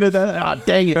 that's gonna.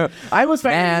 Dang it! I was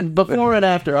mad before and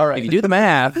after. All right, if you do the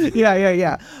math.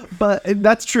 Yeah. But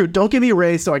that's true. Don't give me a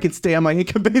raise so I can stay on my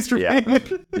income-based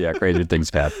repayment. Yeah, crazy things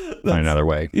happen. Find another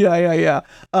way. Yeah.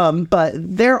 But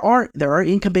there are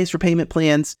income-based repayment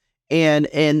plans, and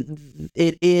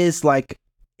it is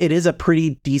a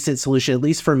pretty decent solution, at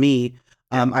least for me.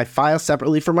 I file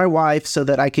separately for my wife so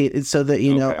that I can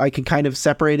kind of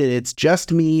separate it. It's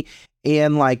just me.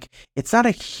 And it's not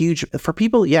a huge for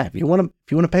people. Yeah. If you want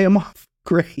to pay them off,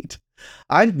 great.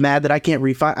 I'm mad that I can't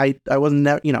refi. I wasn't,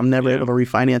 I'm never able to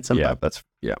refinance them.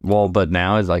 Yeah. Well, but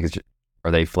now is are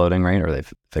they floating rate or are they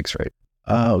fixed rate?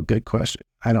 Oh, good question.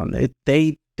 I don't know.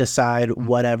 They decide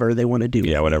whatever they want to do.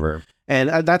 Yeah. Whatever.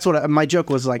 And that's what my joke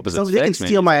was like. So they can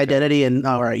steal my identity and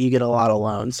all right, you get a lot of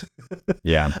loans.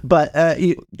 Yeah. But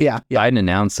Biden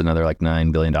announced another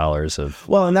 $9 billion of.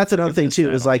 Well, and that's another thing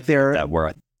too, is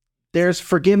there's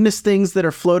forgiveness things that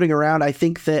are floating around. I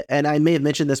think that, and I may have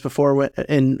mentioned this before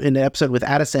in an episode with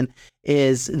Addison,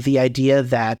 is the idea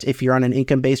that if you're on an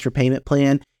income-based repayment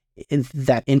plan,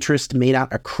 that interest may not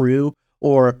accrue,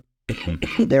 or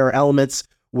there are elements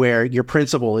where your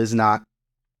principal is not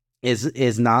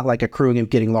like accruing and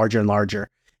getting larger and larger.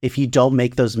 If you don't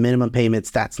make those minimum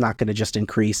payments, that's not going to just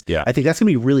increase. Yeah. I think that's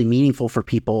going to be really meaningful for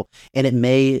people, and it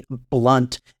may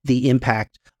blunt the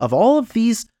impact of all of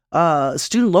these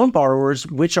student loan borrowers,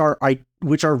 which are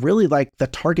really like the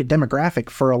target demographic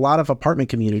for a lot of apartment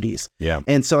communities. Yeah.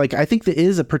 And so I think that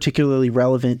is a particularly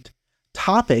relevant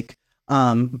topic.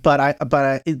 But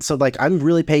I'm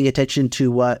really paying attention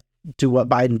to what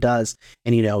Biden does.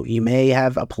 And, you may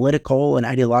have a political and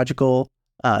ideological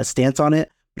stance on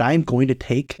it, but I'm going to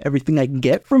take everything I can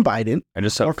get from Biden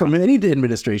or from any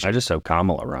administration. I just hope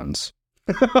Kamala runs.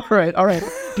 All right.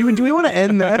 Do we want to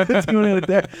end that?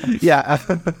 There? Yeah.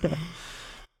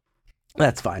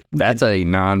 That's fine. That's a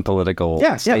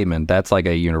non-political statement. That's like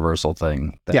a universal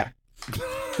thing. Yeah.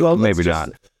 Well, maybe not.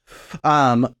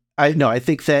 I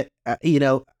think that,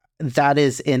 that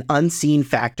is an unseen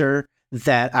factor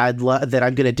that that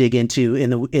I'm going to dig into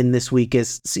in this week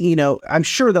is, I'm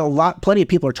sure that plenty of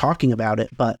people are talking about it,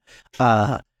 but,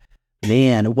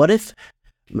 man,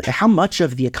 how much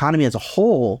of the economy as a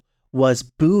whole was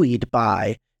buoyed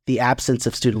by the absence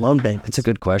of student loan payments? That's a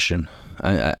good question.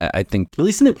 I think, at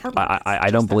least in the apartment, I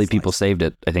don't believe people saved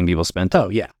it. I think people spent it. Oh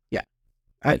yeah.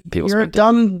 You're a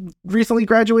dumb, recently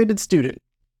graduated student.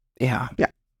 Yeah.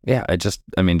 Just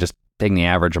taking the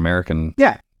average American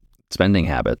spending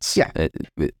habits. Yeah.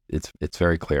 It's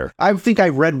very clear. I think I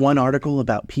read one article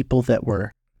about people that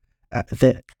were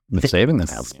that saving them,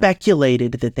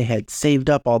 speculated that they had saved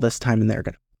up all this time and they're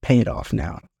going to pay it off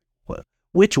now.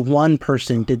 Which one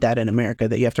person did that in America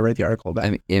that you have to write the article about?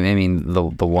 I mean,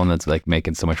 the one that's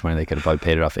making so much money they could have probably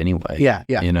paid it off anyway. Yeah.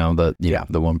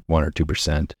 The 1 or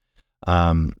 2%.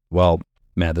 Well,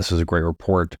 Matt, this was a great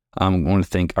report. I want to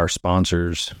thank our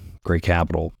sponsors, Gray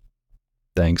Capital.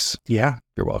 Thanks. Yeah,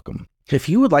 you're welcome. If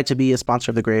you would like to be a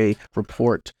sponsor of the Gray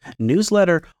Report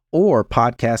newsletter or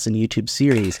podcast and YouTube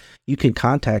series, you can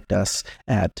contact us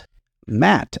at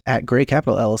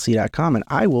matt@graycapitalllc.com, and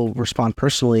I will respond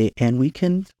personally, and we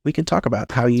can talk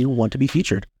about how you want to be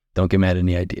featured. Don't give Matt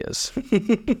any ideas.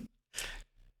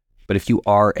 But if you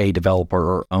are a developer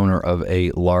or owner of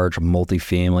a large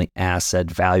multifamily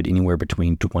asset valued anywhere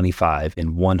between $25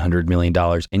 and $100 million,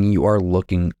 and you are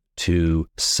looking to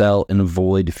sell and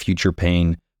avoid future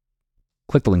pain,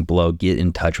 click the link below, get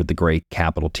in touch with the Gray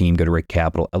Capital team. Go to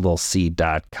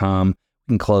graycapitalllc.com. You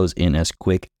can close in as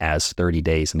quick as 30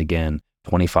 days. And again,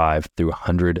 $25 through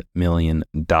 $100 million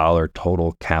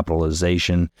total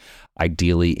capitalization,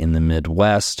 ideally in the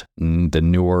Midwest. The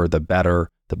newer, the better.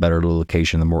 The better the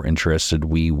location, the more interested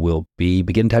we will be.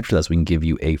 But get in touch with us. We can give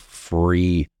you a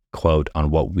free quote on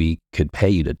what we could pay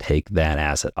you to take that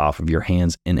asset off of your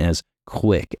hands in as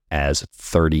quick as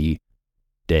 30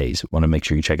 days. Want to make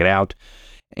sure you check it out.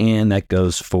 And that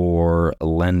goes for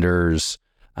lenders,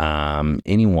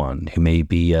 anyone who may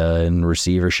be in a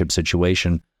receivership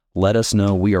situation. let us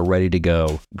know. We are ready to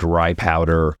go. Dry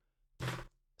powder,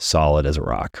 solid as a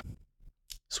rock.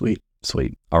 Sweet.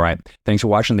 All right. Thanks for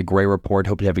watching The Gray Report.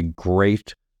 Hope you have a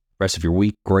great rest of your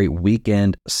week, great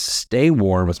weekend. Stay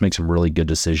warm. Let's make some really good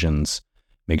decisions.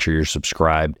 Make sure you're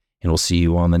subscribed, and we'll see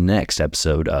you on the next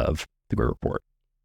episode of The Gray Report.